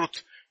upon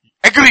truth.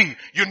 Agree,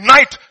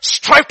 unite,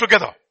 strive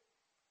together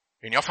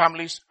in your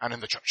families and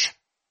in the church.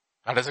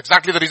 That is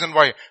exactly the reason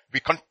why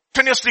we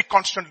continuously,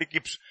 constantly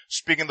keep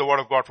speaking the word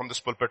of God from this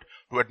pulpit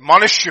to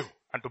admonish you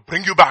and to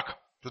bring you back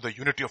to the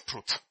unity of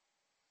truth.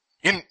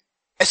 In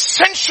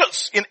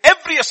essentials, in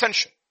every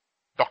essential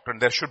doctrine,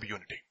 there should be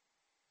unity.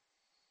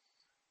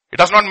 It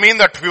does not mean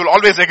that we will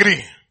always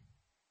agree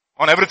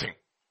on everything.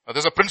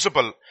 There's a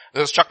principle.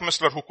 There's Chuck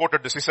Missler who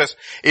quoted this. He says,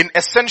 in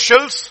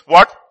essentials,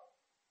 what?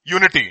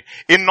 Unity.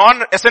 In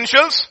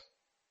non-essentials,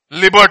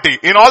 liberty.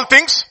 In all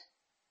things,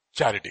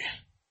 charity.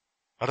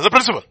 That is the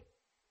principle.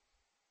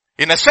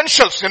 In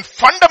essentials, in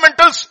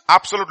fundamentals,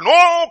 absolute,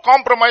 no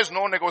compromise,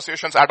 no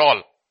negotiations at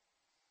all.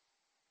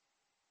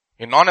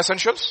 In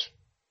non-essentials,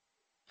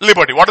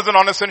 liberty. What is the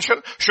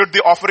non-essential? Should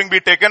the offering be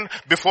taken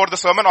before the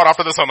sermon or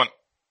after the sermon?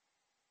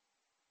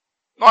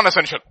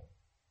 Non-essential.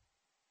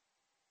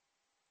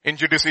 In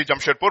GTC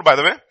Jamshedpur, by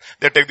the way,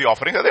 they take the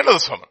offering at the end of the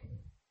sermon.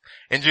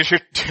 In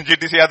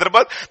GTC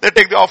Hyderabad, they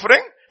take the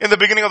offering in the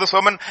beginning of the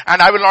sermon,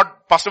 and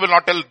pastor will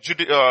not tell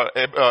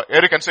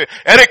Eric and say,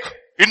 Eric,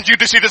 in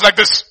GTC it is like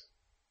this.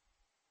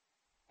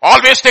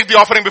 Always take the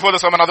offering before the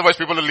sermon, otherwise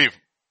people will leave.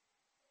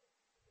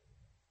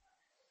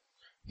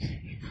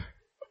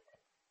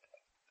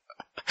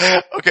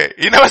 Okay,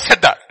 he never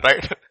said that,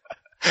 right?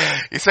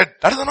 He said,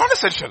 that is a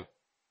non-essential.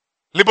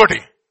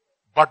 Liberty.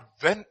 But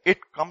when it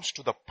comes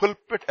to the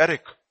pulpit,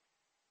 Eric,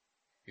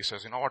 he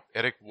says, you know what,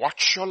 Eric,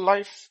 watch your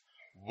life,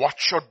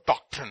 watch your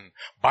doctrine.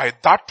 By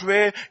that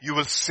way, you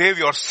will save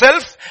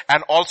yourself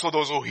and also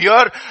those who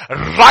hear.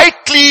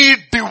 Rightly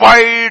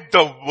divide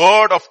the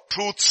word of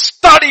truth.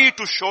 Study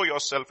to show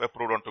yourself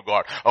approved unto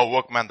God. A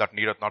workman that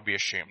needeth not be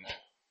ashamed.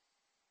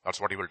 That's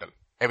what he will tell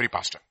every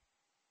pastor.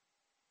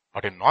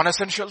 But in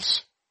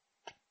non-essentials,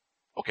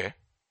 okay,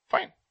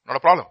 fine, not a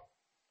problem.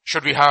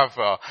 Should we have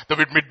the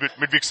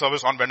midweek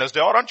service on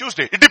Wednesday or on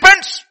Tuesday? It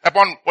depends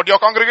upon what your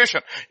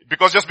congregation.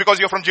 Because just because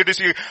you're from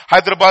GTC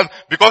Hyderabad,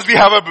 because we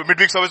have a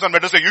midweek service on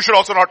Wednesday, you should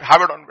also not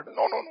have it on Wednesday.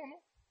 No.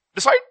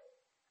 Decide.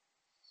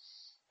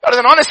 That is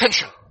a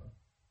non-essential.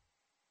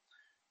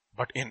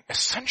 But in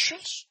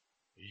essentials,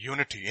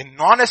 unity. In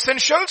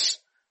non-essentials,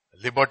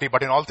 liberty.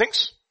 But in all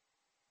things,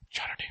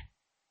 charity.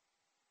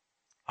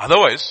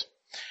 Otherwise,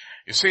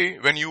 you see,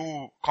 when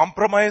you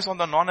compromise on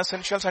the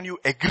non-essentials and you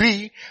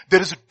agree,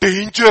 there is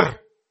danger.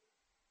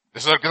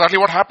 This is exactly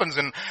what happens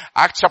in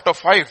Acts chapter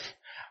 5.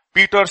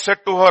 Peter said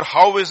to her,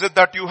 how is it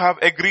that you have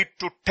agreed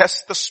to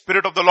test the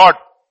Spirit of the Lord?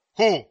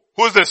 Who?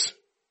 Who is this?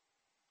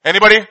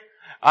 Anybody?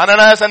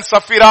 Ananias and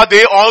Sapphira,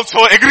 they also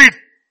agreed.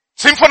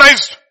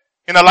 Symphonized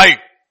in a lie.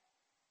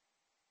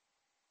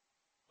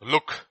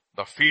 Look,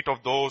 the feet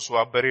of those who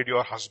have buried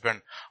your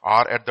husband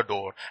are at the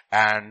door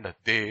and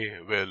they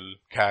will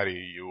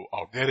carry you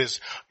out. There is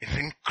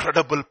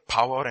incredible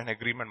power and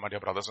agreement, my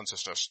dear brothers and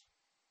sisters.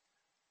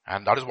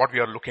 And that is what we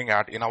are looking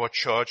at in our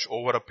church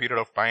over a period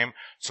of time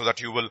so that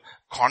you will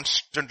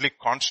constantly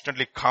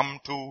come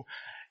to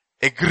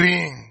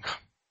agreeing.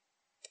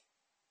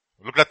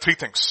 Look at 3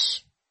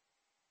 things.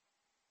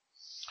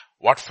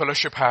 What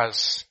fellowship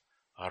has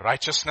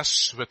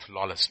righteousness with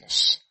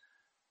lawlessness?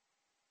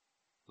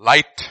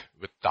 Light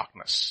with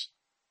darkness.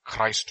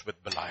 Christ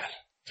with Belial.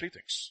 3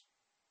 things.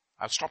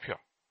 I'll stop here.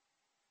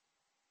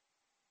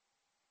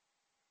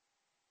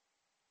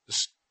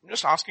 I'm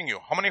just asking you,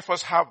 how many of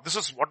us have, this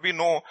is what we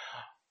know,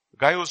 the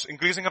guy who's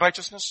increasing in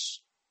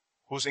righteousness,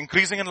 who's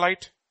increasing in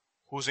light,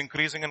 who's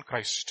increasing in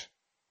Christ.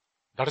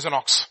 That is an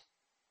ox.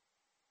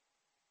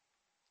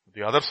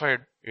 The other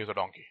side is a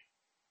donkey.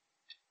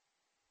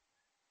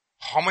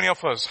 How many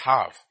of us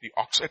have the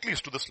ox, at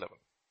least to this level?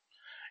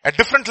 At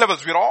different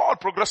levels, we're all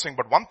progressing,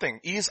 but one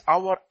thing is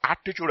our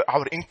attitude,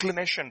 our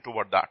inclination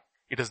toward that.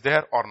 It is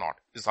there or not.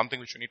 It is something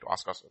which we need to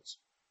ask ourselves.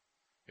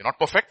 We're not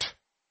perfect.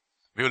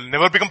 We will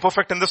never become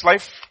perfect in this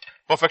life.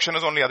 Perfection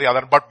is only the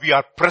other, but we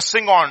are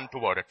pressing on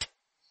toward it.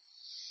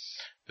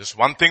 This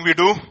one thing we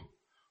do,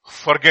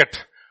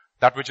 forget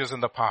that which is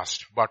in the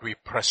past, but we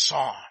press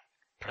on,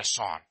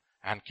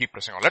 and keep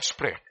pressing on. Let's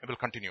pray. We will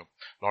continue,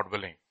 Lord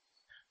willing,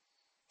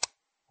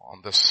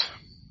 on this.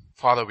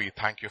 Father, we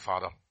thank you,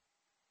 Father.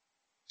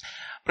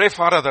 Pray,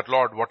 Father, that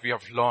Lord, what we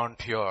have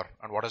learned here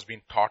and what has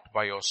been taught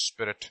by your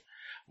Spirit,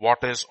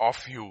 what is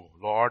of you,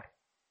 Lord,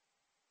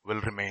 will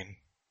remain.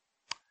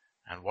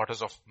 And what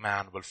is of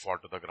man will fall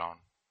to the ground.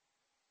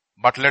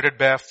 But let it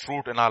bear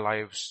fruit in our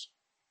lives.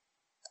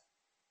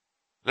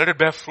 Let it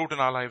bear fruit in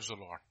our lives, O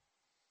Lord.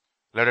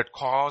 Let it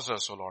cause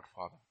us, O Lord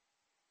Father,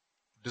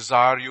 to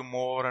desire you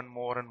more and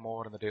more and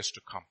more in the days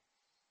to come.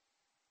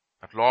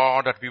 That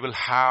Lord, that we will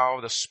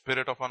have the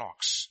spirit of an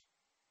ox.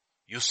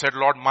 You said,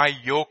 Lord, my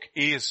yoke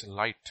is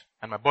light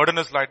and my burden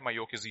is light, my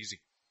yoke is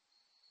easy.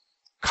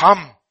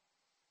 Come,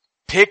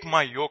 take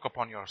my yoke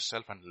upon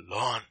yourself and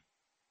learn.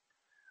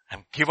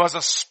 And give us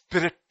a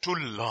spirit to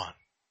learn.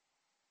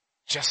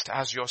 Just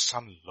as your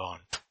son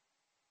learned.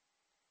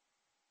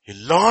 He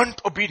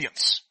learned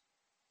obedience.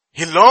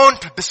 He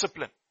learned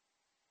discipline.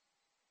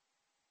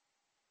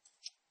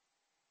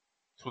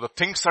 Through the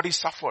things that he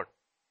suffered.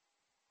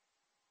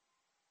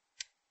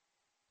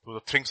 Through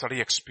the things that he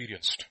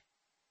experienced.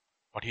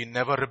 But he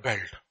never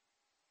rebelled.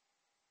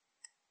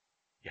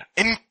 He had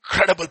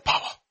incredible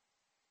power.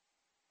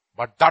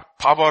 But that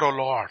power, O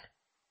Lord,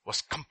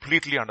 was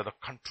completely under the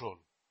control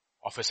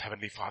of his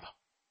heavenly Father.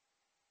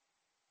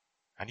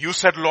 And you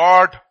said,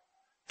 Lord,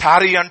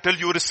 tarry until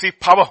you receive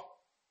power.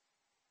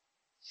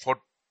 For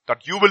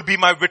that you will be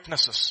my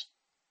witnesses.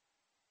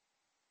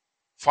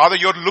 Father,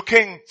 you're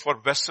looking for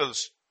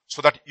vessels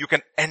so that you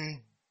can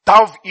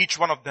endow each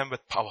one of them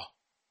with power.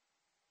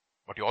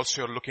 But you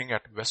also are looking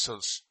at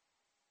vessels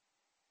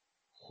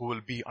who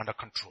will be under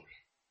control.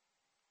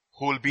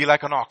 Who will be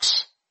like an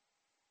ox.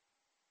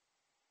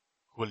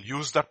 Who will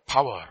use that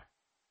power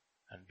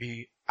and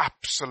be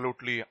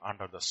absolutely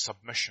under the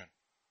submission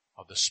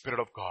of the Spirit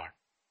of God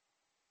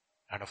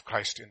and of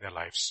Christ in their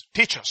lives.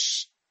 Teach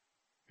us,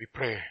 we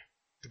pray,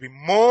 to be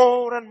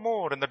more and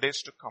more in the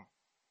days to come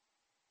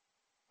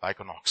like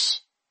an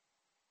ox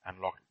and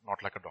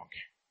not like a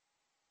donkey.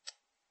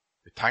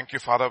 We thank you,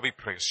 Father. We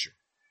praise you.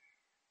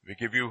 We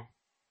give you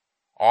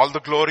all the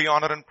glory,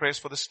 honor, and praise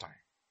for this time.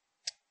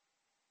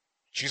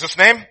 In Jesus'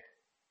 name,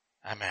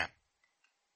 amen.